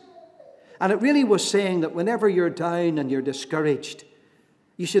Praise. And it really was saying that whenever you're down and you're discouraged,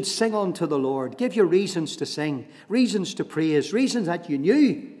 you should sing unto the Lord. Give you reasons to sing, reasons to praise, reasons that you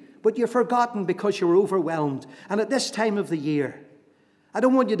knew, but you've forgotten because you're overwhelmed. And at this time of the year, I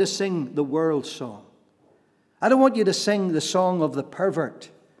don't want you to sing the world song. I don't want you to sing the song of the pervert.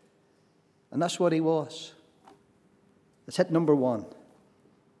 And that's what he was. That's hit number one.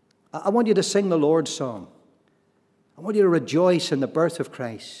 I want you to sing the Lord's song. I want you to rejoice in the birth of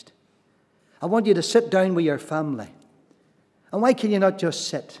Christ. I want you to sit down with your family. And why can you not just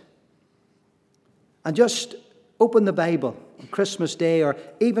sit and just open the Bible on Christmas Day or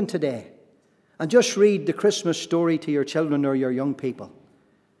even today and just read the Christmas story to your children or your young people?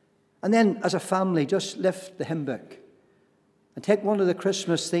 And then as a family, just lift the hymn book and take one of the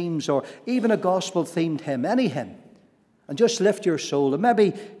Christmas themes or even a gospel-themed hymn, any hymn, and just lift your soul. And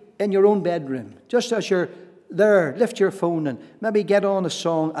maybe in your own bedroom, just as you're there, lift your phone and maybe get on a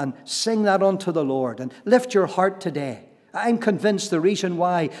song and sing that unto the Lord and lift your heart today. I'm convinced the reason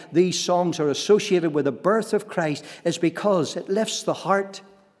why these songs are associated with the birth of Christ is because it lifts the heart,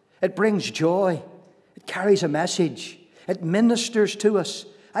 it brings joy, it carries a message, it ministers to us.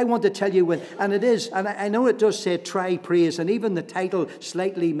 I want to tell you, and it is, and I know it does say try praise, and even the title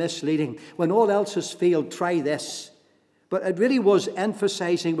slightly misleading. When all else has failed, try this. But it really was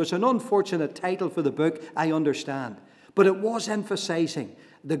emphasizing, it was an unfortunate title for the book, I understand. But it was emphasizing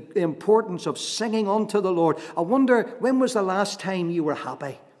the importance of singing unto the Lord. I wonder, when was the last time you were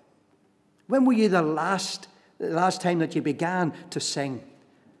happy? When were you the last time that you began to sing?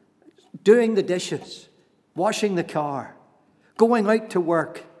 Doing the dishes, washing the car, going out to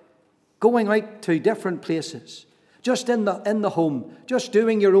work, going out to different places, just in the home, just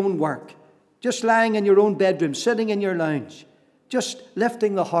doing your own work, just lying in your own bedroom, sitting in your lounge, just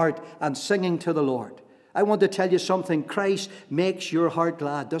lifting the heart and singing to the Lord. I want to tell you something. Christ makes your heart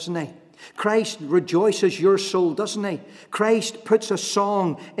glad, doesn't He? Christ rejoices your soul, doesn't he? Christ puts a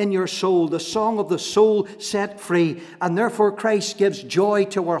song in your soul, the song of the soul set free. And therefore Christ gives joy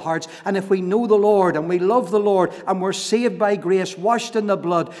to our hearts. And if we know the Lord and we love the Lord and we're saved by grace, washed in the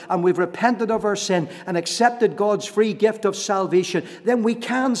blood, and we've repented of our sin and accepted God's free gift of salvation, then we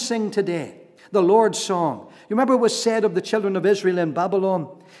can sing today the Lord's song. You remember it was said of the children of Israel in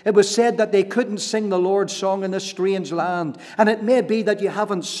Babylon? It was said that they couldn't sing the Lord's song in a strange land. And it may be that you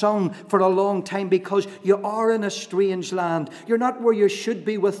haven't sung for a long time because you are in a strange land. You're not where you should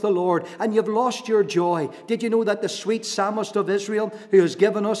be with the Lord, and you've lost your joy. Did you know that the sweet psalmist of Israel, who has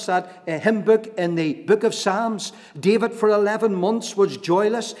given us that hymn book in the book of Psalms, David for 11 months was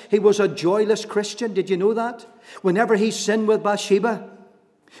joyless. He was a joyless Christian. Did you know that? Whenever he sinned with Bathsheba,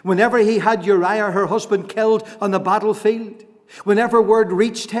 whenever he had Uriah, her husband, killed on the battlefield, whenever word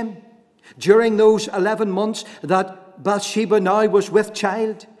reached him during those 11 months that Bathsheba now was with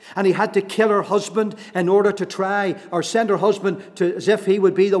child, and he had to kill her husband in order to try or send her husband to as if he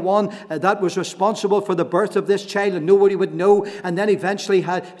would be the one that was responsible for the birth of this child, and nobody would know, and then eventually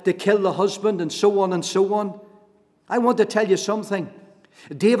had to kill the husband, and so on and so on. I want to tell you something.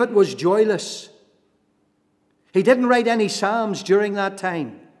 David was joyless. He didn't write any psalms during that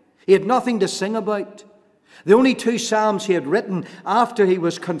time. He had nothing to sing about. The only two psalms he had written after he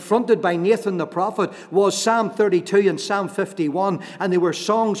was confronted by Nathan the prophet was Psalm 32 and Psalm 51, and they were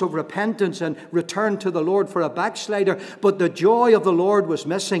songs of repentance and return to the Lord for a backslider. But the joy of the Lord was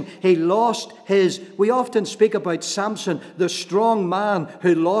missing. He lost his, we often speak about Samson, the strong man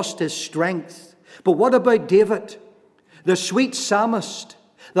who lost his strength. But what about David, the sweet psalmist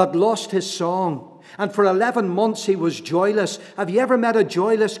that lost his song? And for 11 months he was joyless. Have you ever met a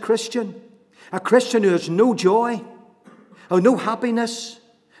joyless Christian? A Christian who has no joy, no happiness,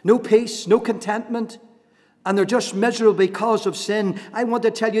 no peace, no contentment, and they're just miserable because of sin. I want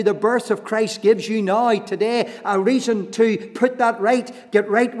to tell you, the birth of Christ gives you now, today, a reason to put that right, get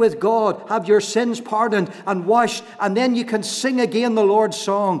right with God, have your sins pardoned and washed, and then you can sing again the Lord's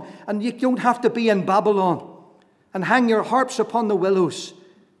song. And you don't have to be in Babylon and hang your harps upon the willows.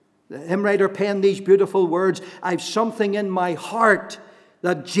 The hymn writer penned these beautiful words, "I've something in my heart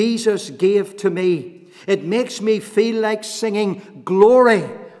that Jesus gave to me. It makes me feel like singing glory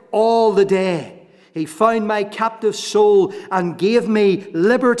all the day. He found my captive soul and gave me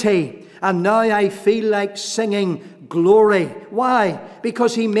liberty. And now I feel like singing glory." Why?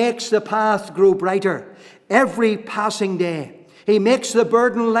 Because he makes the path grow brighter every passing day. He makes the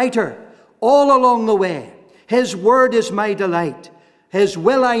burden lighter all along the way. His word is my delight. His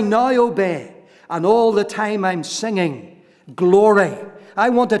will I now obey. And all the time I'm singing glory. I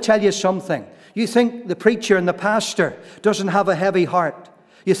want to tell you something. You think the preacher and the pastor doesn't have a heavy heart.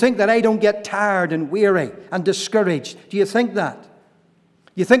 You think that I don't get tired and weary and discouraged. Do you think that?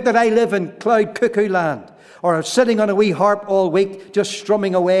 You think that I live in cloud cuckoo land or sitting on a wee harp all week just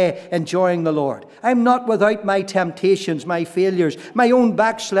strumming away, enjoying the Lord? I'm not without my temptations, my failures, my own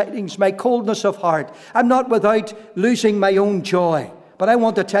backslidings, my coldness of heart. I'm not without losing my own joy. But I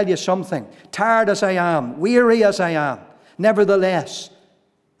want to tell you something. Tired as I am, weary as I am, nevertheless,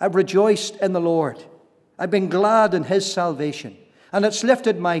 I've rejoiced in the Lord. I've been glad in His salvation. And it's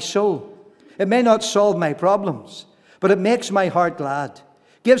lifted my soul. It may not solve my problems, but it makes my heart glad.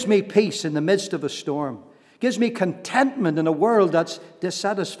 Gives me peace in the midst of a storm. Gives me contentment in a world that's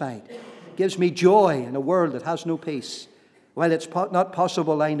dissatisfied. Gives me joy in a world that has no peace. While it's not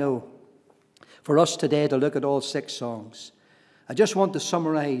possible, I know, for us today to look at all 6 songs, I just want to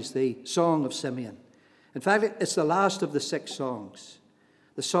summarize the Song of Simeon. In fact, it's the last of the 6 songs.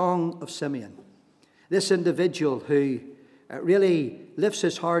 The Song of Simeon. This individual who really lifts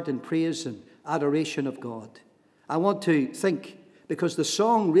his heart in praise and adoration of God. I want to think, because the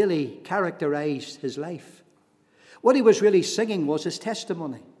song really characterized his life. What he was really singing was his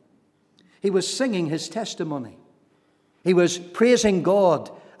testimony. He was singing his testimony. He was praising God,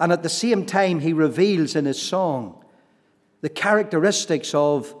 and at the same time he reveals in his song the characteristics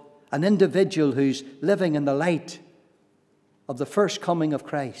of an individual who's living in the light of the first coming of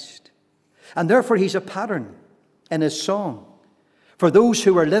Christ. And therefore he's a pattern in his song for those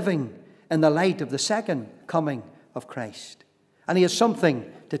who are living in the light of the second coming of Christ. And he has something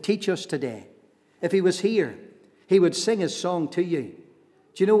to teach us today. If he was here, he would sing his song to you.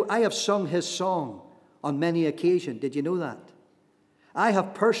 Do you know, I have sung his song on many occasions. Did you know that? I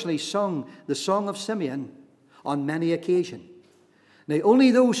have personally sung the Song of Simeon on many occasions. Now,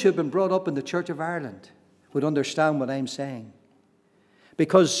 only those who have been brought up in the Church of Ireland would understand what I'm saying.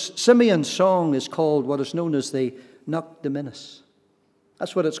 Because Simeon's song is called what is known as the Nunc Dimittis.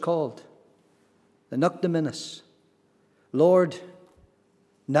 That's what it's called. The Nunc Dimittis. Lord,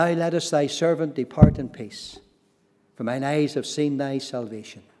 Now lettest thy servant depart in peace, for mine eyes have seen thy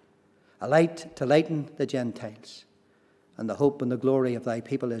salvation, a light to lighten the Gentiles, and the hope and the glory of thy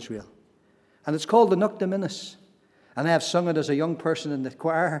people Israel. And it's called the Nunc Dimittis. And I have sung it as a young person in the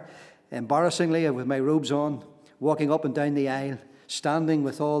choir, embarrassingly, with my robes on, walking up and down the aisle, standing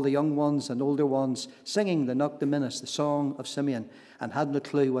with all the young ones and older ones, singing the Nunc Dimittis, the song of Simeon, and hadn't a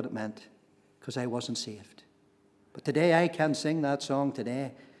clue what it meant, because I wasn't saved. But today I can sing that song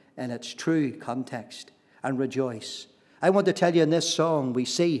today in its true context and rejoice. I want to tell you, in this song we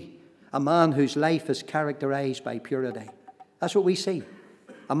see a man whose life is characterized by purity. That's what we see.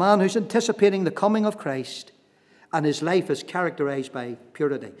 A man who's anticipating the coming of Christ, and his life is characterized by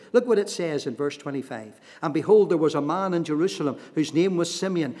purity. Look what it says in verse 25. And behold, there was a man in Jerusalem whose name was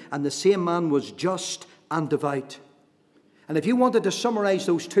Simeon, and the same man was just and devout. And if you wanted to summarize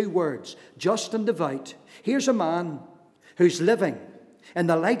those two words, just and devout, here's a man who's living in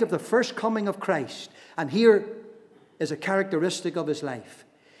the light of the first coming of Christ. And here is a characteristic of his life.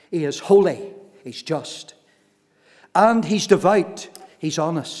 He is holy, he's just, and he's devout, he's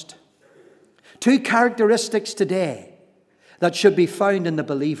honest. Two characteristics today that should be found in the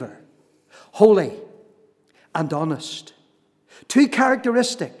believer: holy and honest. Two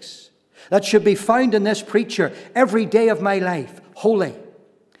characteristics that should be found in this preacher every day of my life: holy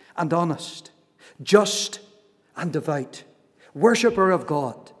and honest, just and devout, worshipper of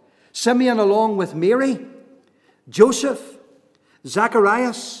God. Simeon, along with Mary, Joseph,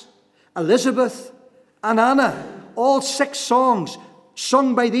 Zacharias, Elizabeth, and Anna, all 6 songs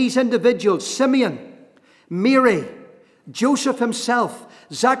sung by these individuals: Simeon, Mary, Joseph himself,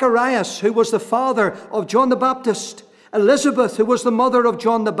 Zacharias, who was the father of John the Baptist, Elizabeth, who was the mother of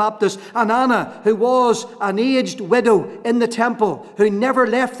John the Baptist, and Anna, who was an aged widow in the temple, who never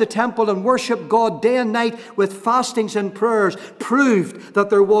left the temple and worshipped God day and night with fastings and prayers, proved that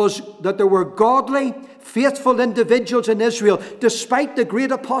there were godly, faithful individuals in Israel, despite the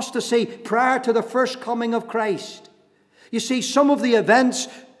great apostasy prior to the first coming of Christ. You see, some of the events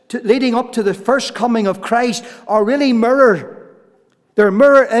leading up to the first coming of Christ are really they're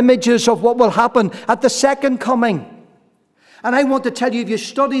mirror images of what will happen at the second coming. And I want to tell you, if you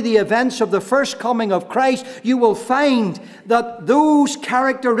study the events of the first coming of Christ, you will find that those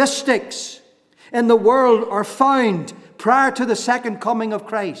characteristics in the world are found prior to the second coming of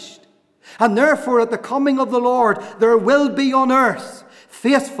Christ. And therefore, at the coming of the Lord, there will be on earth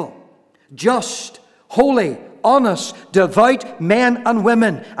faithful, just, holy, honest, devout men and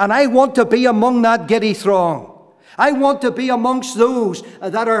women. And I want to be among that giddy throng. I want to be amongst those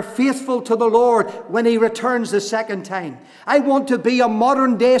that are faithful to the Lord when He returns the second time. I want to be a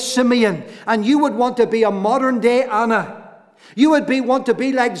modern day Simeon, and you would want to be a modern day Anna. You would want to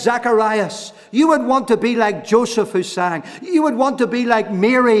be like Zacharias. You would want to be like Joseph, who sang. You would want to be like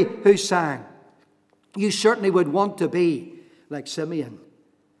Mary, who sang. You certainly would want to be like Simeon.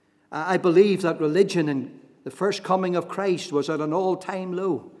 I believe that religion in the first coming of Christ was at an all-time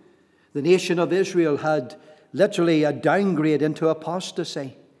low. The nation of Israel had literally a downgrade into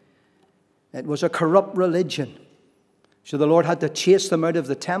apostasy. It was a corrupt religion. So the Lord had to chase them out of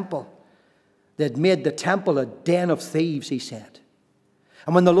the temple. They'd made the temple a den of thieves, he said.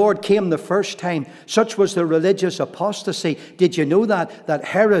 And when the Lord came the first time, such was the religious apostasy. Did you know that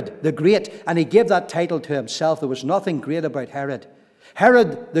Herod the Great, and he gave that title to himself. There was nothing great about Herod.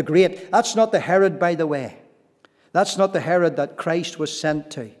 Herod the Great, that's not the Herod, by the way. That's not the Herod that Christ was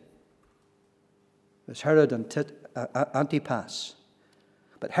sent to. It was Herod Antipas.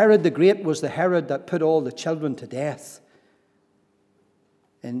 But Herod the Great was the Herod that put all the children to death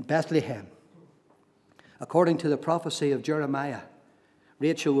in Bethlehem. According to the prophecy of Jeremiah,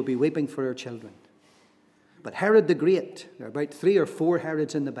 Rachel will be weeping for her children. But Herod the Great, there are about 3 or 4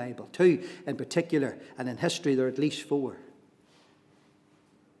 Herods in the Bible, 2 in particular, and in history there are at least 4.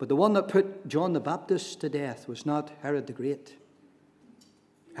 But the one that put John the Baptist to death was not Herod the Great.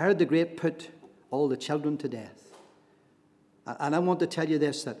 Herod the Great put all the children to death. And I want to tell you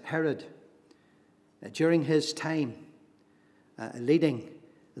this, that Herod, during his time leading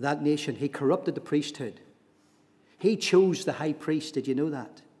that nation, he corrupted the priesthood. He chose the high priest. Did you know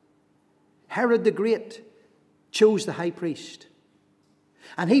that? Herod the Great chose the high priest.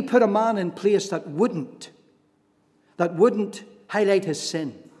 And he put a man in place that wouldn't highlight his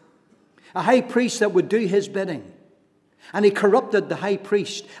sin. A high priest that would do his bidding. And he corrupted the high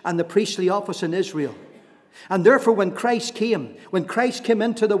priest and the priestly office in Israel. And therefore, when Christ came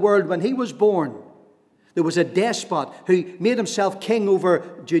into the world, when he was born, there was a despot who made himself king over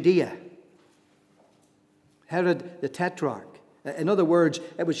Judea. Herod the Tetrarch. In other words,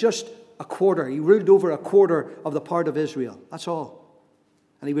 it was just a quarter. He ruled over a quarter of the part of Israel. That's all.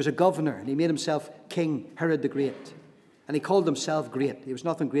 And he was a governor, and he made himself King Herod the Great. And he called himself great. There was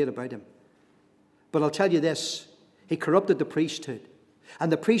nothing great about him. But I'll tell you this, he corrupted the priesthood.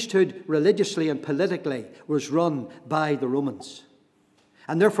 And the priesthood, religiously and politically, was run by the Romans.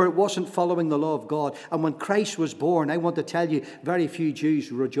 And therefore it wasn't following the law of God. And when Christ was born, I want to tell you, very few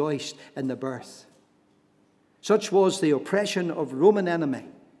Jews rejoiced in the birth. Such was the oppression of Roman enemy,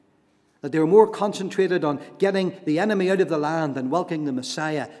 that they were more concentrated on getting the enemy out of the land than welcoming the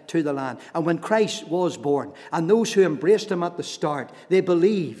Messiah to the land. And when Christ was born, and those who embraced him at the start, they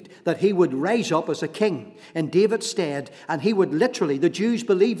believed that he would rise up as a king in David's stead, and he would literally, the Jews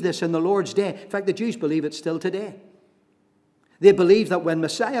believed this in the Lord's day. In fact, the Jews believe it still today. They believe that when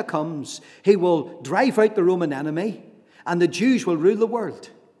Messiah comes, he will drive out the Roman enemy, and the Jews will rule the world.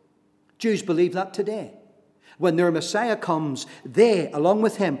 Jews believe that today. When their Messiah comes, they, along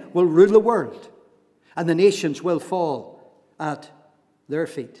with him, will rule the world. And the nations will fall at their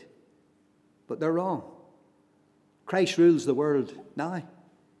feet. But they're wrong. Christ rules the world now.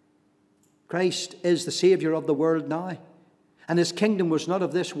 Christ is the Savior of the world now. And his kingdom was not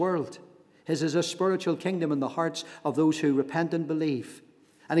of this world. His is a spiritual kingdom in the hearts of those who repent and believe.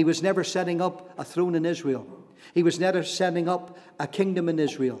 And he was never setting up a throne in Israel. He was never setting up a kingdom in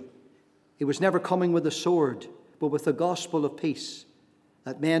Israel. He was never coming with a sword, but with the gospel of peace,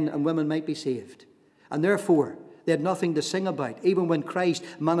 that men and women might be saved. And therefore, they had nothing to sing about. Even when Christ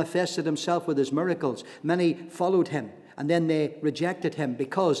manifested himself with his miracles, many followed him, and then they rejected him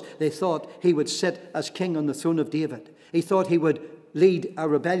because they thought he would sit as king on the throne of David. He thought he would lead a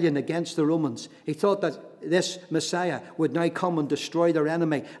rebellion against the Romans. He thought that this Messiah would now come and destroy their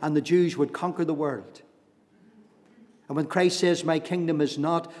enemy, and the Jews would conquer the world. And when Christ says, my kingdom is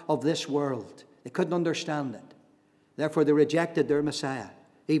not of this world, they couldn't understand it. Therefore, they rejected their Messiah,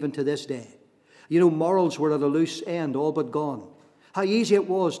 even to this day. You know, morals were at a loose end, all but gone. How easy it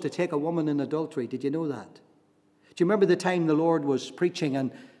was to take a woman in adultery. Did you know that? Do you remember the time the Lord was preaching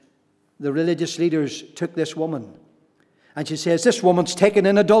and the religious leaders took this woman? And she says, this woman's taken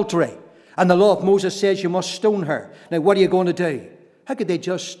in adultery. And the law of Moses says you must stone her. Now, what are you going to do? How could they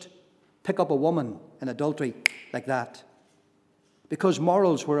just pick up a woman in adultery like that? Because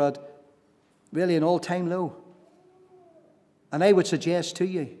morals were at really an all-time low. And I would suggest to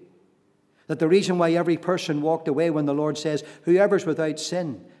you that the reason why every person walked away when the Lord says, whoever's without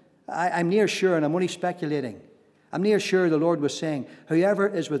sin, I'm near sure, and I'm only speculating, I'm near sure the Lord was saying, whoever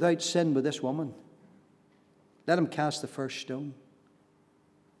is without sin with this woman, let him cast the first stone.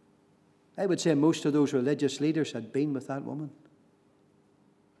 I would say most of those religious leaders had been with that woman.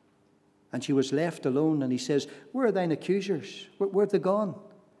 And she was left alone, and he says, where are thine accusers? Where have they gone?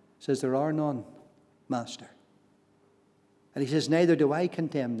 He says, there are none, Master. And he says, neither do I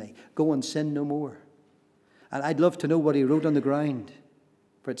condemn thee. Go and sin no more. And I'd love to know what he wrote on the ground.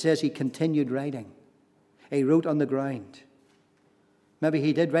 For it says he continued writing. He wrote on the ground. Maybe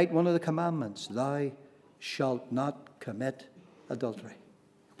he did write one of the commandments. Thou shalt not commit adultery.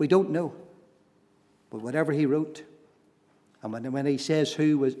 We don't know. But whatever he wrote. And when he says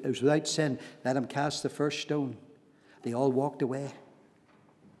who was without sin, let him cast the first stone. They all walked away.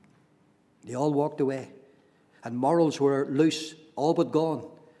 They all walked away. And morals were loose, all but gone.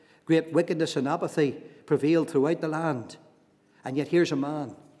 Great wickedness and apathy prevailed throughout the land. And yet here's a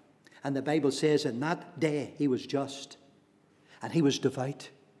man. And the Bible says in that day he was just. And he was devout.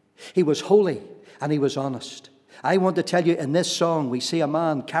 He was holy. And he was honest. I want to tell you, in this song, we see a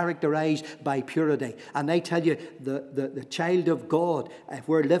man characterized by purity. And I tell you, the child of God, if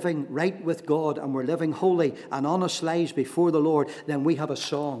we're living right with God and we're living holy and honest lives before the Lord, then we have a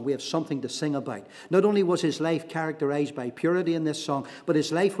song. We have something to sing about. Not only was his life characterized by purity in this song, but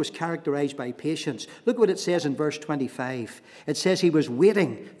his life was characterized by patience. Look what it says in verse 25. It says he was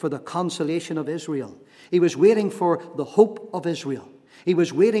waiting for the consolation of Israel. He was waiting for the hope of Israel. He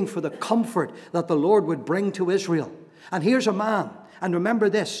was waiting for the comfort that the Lord would bring to Israel. And here's a man. And remember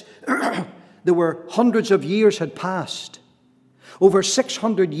this. There were hundreds of years had passed. Over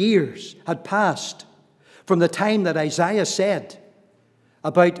 600 years had passed from the time that Isaiah said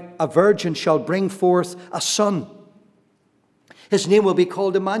about a virgin shall bring forth a son. His name will be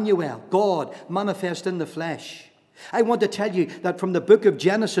called Emmanuel, God manifest in the flesh. I want to tell you that from the book of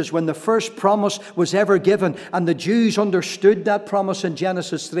Genesis, when the first promise was ever given, and the Jews understood that promise in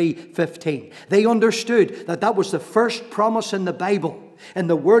Genesis 3:15, they understood that that was the first promise in the Bible, in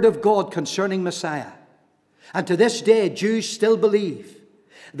the Word of God concerning Messiah. And to this day, Jews still believe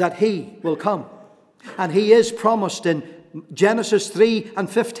that he will come. And he is promised in Genesis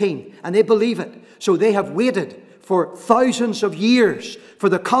 3:15, and they believe it. So they have waited for thousands of years for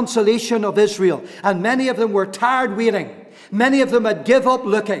the consolation of Israel. And many of them were tired waiting. Many of them had give up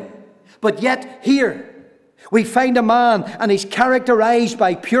looking. But yet here we find a man, and he's characterized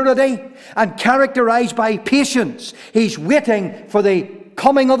by purity and characterized by patience. He's waiting for the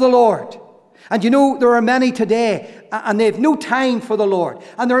coming of the Lord. And you know, there are many today, and they have no time for the Lord.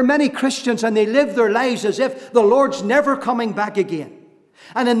 And there are many Christians, and they live their lives as if the Lord's never coming back again.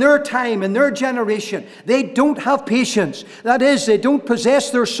 And in their time, in their generation, they don't have patience. That is, they don't possess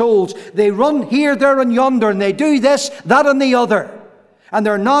their souls. They run here, there, and yonder, and they do this, that, and the other. And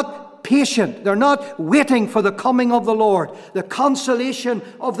they're not patient. They're not waiting for the coming of the Lord, the consolation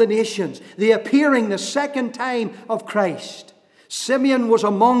of the nations, the appearing the second time of Christ. Simeon was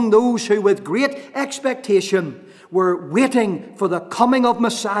among those who, with great expectation, were waiting for the coming of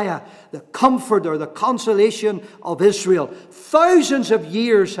Messiah, the comforter, the consolation of Israel. Thousands of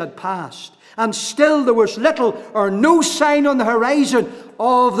years had passed, and still there was little or no sign on the horizon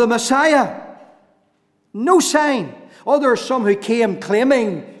of the Messiah. No sign. Oh, there are some who came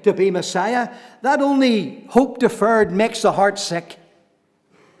claiming to be Messiah. That only hope deferred makes the heart sick.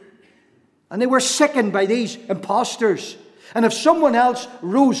 And they were sickened by these impostors. And if someone else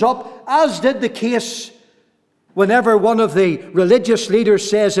rose up, as did the case whenever one of the religious leaders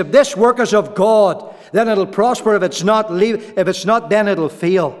says, if this work is of God, then it'll prosper. If it's not, then it'll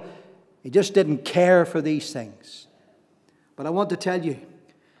fail. He just didn't care for these things. But I want to tell you,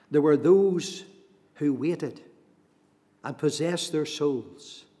 there were those who waited and possessed their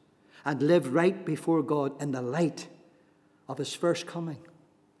souls and lived right before God in the light of His first coming.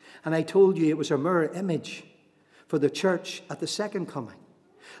 And I told you it was a mirror image for the church at the second coming.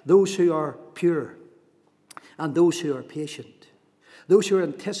 Those who are pure and those who are patient. Those who are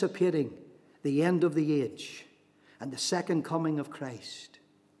anticipating the end of the age and the second coming of Christ.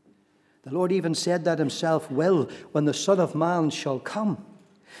 The Lord even said that Himself, when the Son of Man shall come,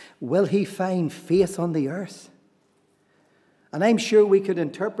 will He find faith on the earth? And I'm sure we could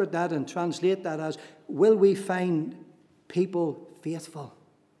interpret that and translate that as, will we find people faithful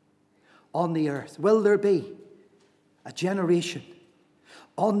on the earth? Will there be a generation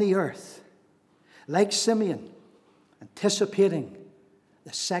on the earth like Simeon, anticipating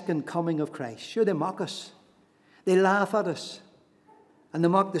the second coming of Christ? Sure, they mock us. They laugh at us. And they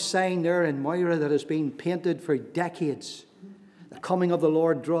mock the sign there in Moira that has been painted for decades. The coming of the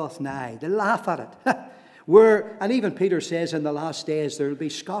Lord draweth nigh. They laugh at it. And even Peter says in the last days there will be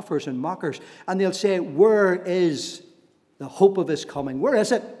scoffers and mockers. And they'll say, where is the hope of His coming? Where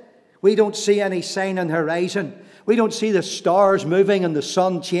is it? We don't see any sign on the horizon. We don't see the stars moving and the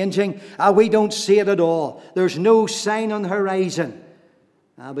sun changing. We don't see it at all. There's no sign on the horizon.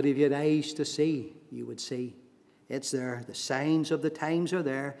 But if you had eyes to see, you would see. It's there. The signs of the times are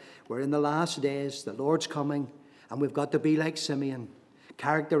there. We're in the last days. The Lord's coming. And we've got to be like Simeon,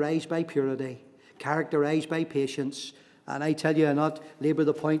 characterized by purity, characterized by patience. And I tell you, I'll not labour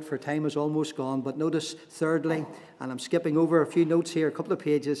the point, for time is almost gone. But notice, thirdly, and I'm skipping over a few notes here, a couple of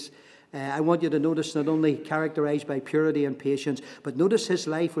pages. I want you to notice not only characterized by purity and patience, but notice his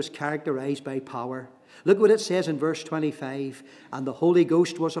life was characterized by power. Look what it says in verse 25. And the Holy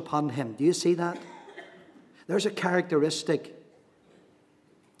Ghost was upon him. Do you see that? There's a characteristic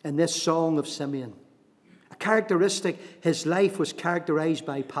in this song of Simeon. A characteristic, his life was characterized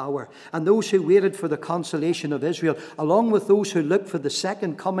by power. And those who waited for the consolation of Israel, along with those who looked for the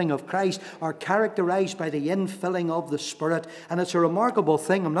second coming of Christ, are characterized by the infilling of the Spirit. And it's a remarkable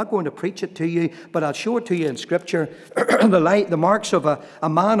thing. I'm not going to preach it to you, but I'll show it to you in Scripture. The marks of a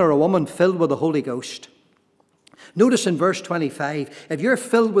man or a woman filled with the Holy Ghost. Notice in verse 25, if you're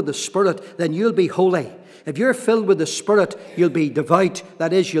filled with the Spirit, then you'll be holy. If you're filled with the Spirit, you'll be devout.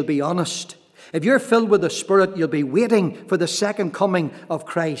 That is, you'll be honest. If you're filled with the Spirit, you'll be waiting for the second coming of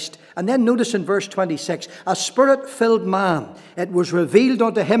Christ. And then notice in verse 26, a Spirit-filled man, it was revealed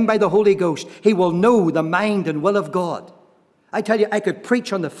unto him by the Holy Ghost. He will know the mind and will of God. I tell you, I could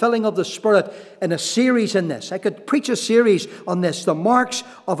preach on the filling of the Spirit in a series in this. I could preach a series on this. The marks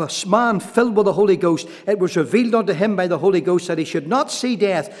of a man filled with the Holy Ghost. It was revealed unto him by the Holy Ghost that he should not see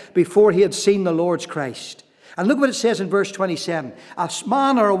death before he had seen the Lord's Christ. And look what it says in verse 27. A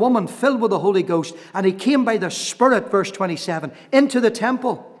man or a woman filled with the Holy Ghost, and he came by the Spirit, verse 27, into the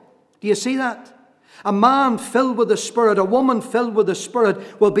temple. Do you see that? A man filled with the Spirit, a woman filled with the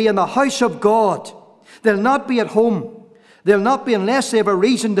Spirit will be in the house of God. They'll not be at home. They'll not be unless they have a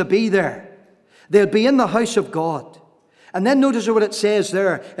reason to be there. They'll be in the house of God. And then notice what it says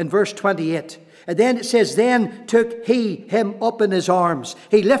there in verse 28. And then it says, then took he him up in his arms.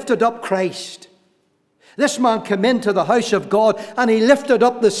 He lifted up Christ. This man came into the house of God and he lifted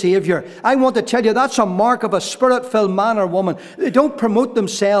up the Saviour. I want to tell you, that's a mark of a Spirit-filled man or woman. They don't promote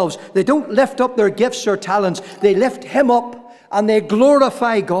themselves. They don't lift up their gifts or talents. They lift him up. and they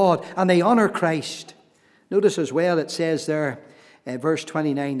glorify God, and they honor Christ. Notice as well, it says there, verse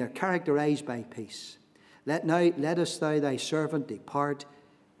 29, they're characterized by peace. Lettest thou thy servant depart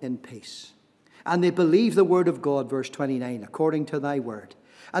in peace. And they believe the word of God, verse 29, according to thy word.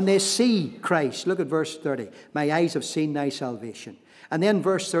 And they see Christ. Look at verse 30. My eyes have seen thy salvation. And then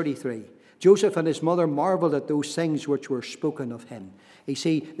verse 33. Joseph and his mother marveled at those things which were spoken of him. You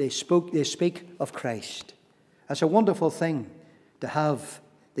see, they speak of Christ. It's a wonderful thing to have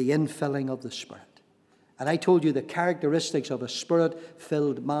the infilling of the Spirit. And I told you the characteristics of a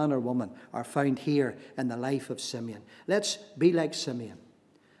Spirit-filled man or woman are found here in the life of Simeon. Let's be like Simeon.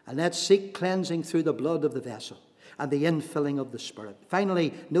 And let's seek cleansing through the blood of the vessel and the infilling of the Spirit.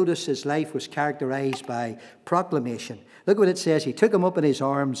 Finally, notice his life was characterized by proclamation. Look what it says. He took him up in his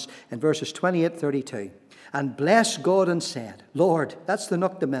arms in verses 28-32 and blessed God and said, Lord, that's the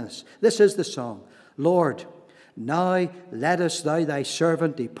Nunc Dimittis. This is the song. Lord, now lettest thou thy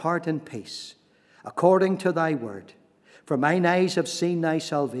servant depart in peace, according to thy word. For mine eyes have seen thy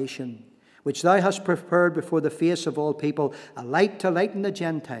salvation, which thou hast prepared before the face of all people, a light to lighten the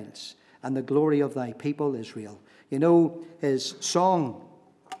Gentiles, and the glory of thy people Israel. You know, his song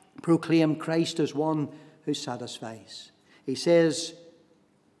proclaimed Christ as one who satisfies. He says,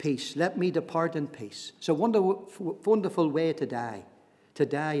 peace, let me depart in peace. It's a wonderful way to die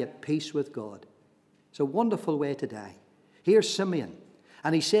at peace with God. It's a wonderful way to die. Here's Simeon,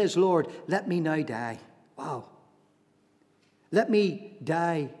 and he says, Lord, let me now die. Wow. Let me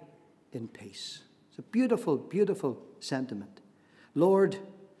die in peace. It's a beautiful, beautiful sentiment. Lord,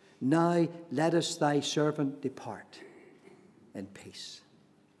 now lettest thy servant depart in peace.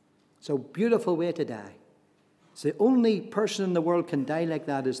 It's a beautiful way to die. It's the only person in the world can die like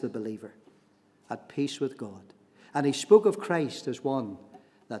that is the believer, at peace with God. And he spoke of Christ as one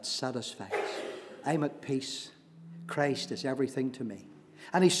that satisfies. I'm at peace. Christ is everything to me.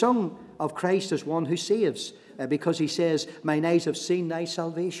 And he sung of Christ as one who saves, because he says, mine eyes have seen thy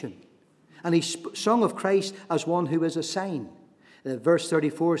salvation. And he sung of Christ as one who is a sign. Verse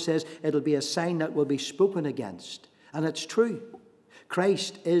 34 says, it'll be a sign that will be spoken against. And it's true.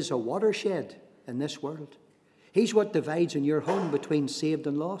 Christ is a watershed in this world. He's what divides in your home between saved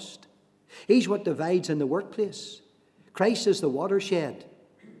and lost. He's what divides in the workplace. Christ is the watershed.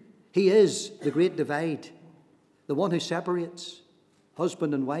 He is the great divide, the one who separates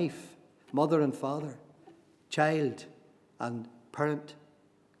husband and wife, mother and father, child and parent,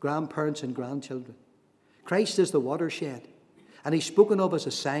 grandparents and grandchildren. Christ is the watershed, and he's spoken of as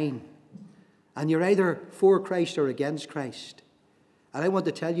a sign. And you're either for Christ or against Christ. And I want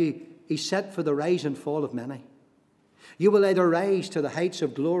to tell you, he's set for the rise and fall of many. You will either rise to the heights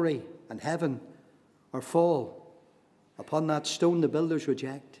of glory and heaven, or fall upon that stone the builders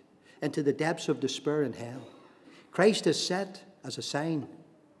reject, into the depths of despair and hell. Christ is set as a sign,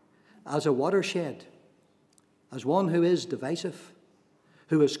 as a watershed, as one who is divisive,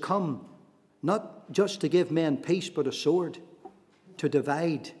 who has come not just to give men peace, but a sword to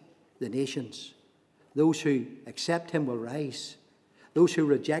divide the nations. Those who accept him will rise. Those who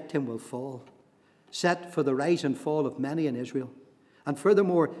reject him will fall. Set for the rise and fall of many in Israel. And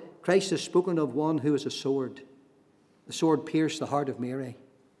furthermore, Christ has spoken of one who is a sword. The sword pierced the heart of Mary.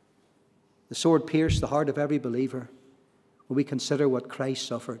 The sword pierced the heart of every believer when we consider what Christ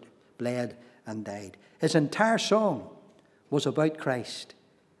suffered, bled, and died. His entire song was about Christ.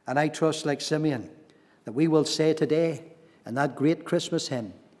 And I trust, like Simeon, that we will say today in that great Christmas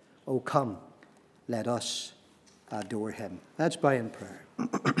hymn, "O come, let us adore him." Let's bow in prayer.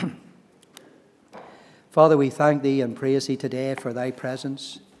 Father, we thank thee and praise thee today for thy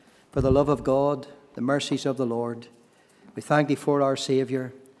presence, for the love of God, the mercies of the Lord. We thank thee for our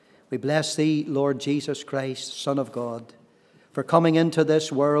Saviour. We bless thee, Lord Jesus Christ, Son of God, for coming into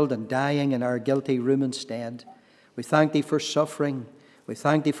this world and dying in our guilty room instead. We thank thee for suffering. We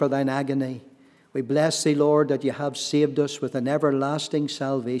thank thee for thine agony. We bless thee, Lord, that you have saved us with an everlasting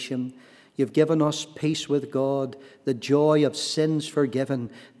salvation. You've given us peace with God, the joy of sins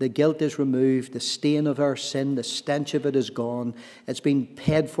forgiven. The guilt is removed, the stain of our sin, the stench of it is gone. It's been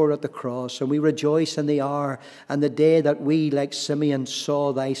paid for at the cross, and we rejoice in the hour and the day that we, like Simeon,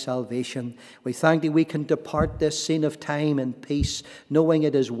 saw thy salvation. We thank thee we can depart this scene of time in peace, knowing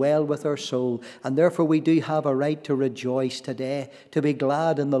it is well with our soul. And therefore we do have a right to rejoice today, to be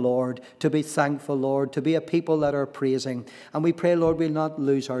glad in the Lord, to be thankful, Lord, to be a people that are praising. And we pray, Lord, we'll not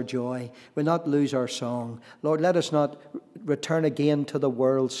lose our joy. We'll not lose our song. Lord, let us not return again to the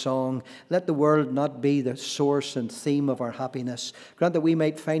world's song. Let the world not be the source and theme of our happiness. Grant that we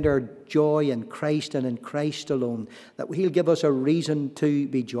might find our joy in Christ and in Christ alone, that He'll give us a reason to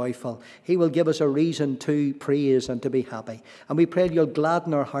be joyful. He will give us a reason to praise and to be happy. And we pray You'll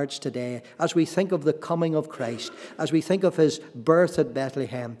gladden our hearts today as we think of the coming of Christ, as we think of His birth at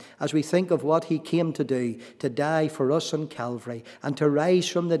Bethlehem, as we think of what He came to do, to die for us on Calvary, and to rise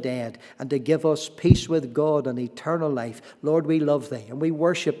from the dead, and to give us peace with God and eternal life. Lord, we love Thee, and we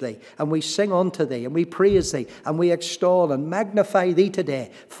worship Thee, and we sing unto Thee, and we praise Thee, and we extol and magnify Thee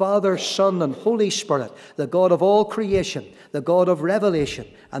today, Father, Son, and Holy Spirit, the God of all creation, the God of revelation,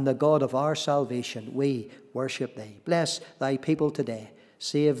 and the God of our salvation. We worship Thee. Bless Thy people today.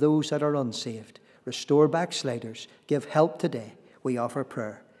 Save those that are unsaved. Restore backsliders. Give help today. We offer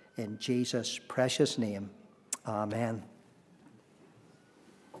prayer in Jesus' precious name. Amen.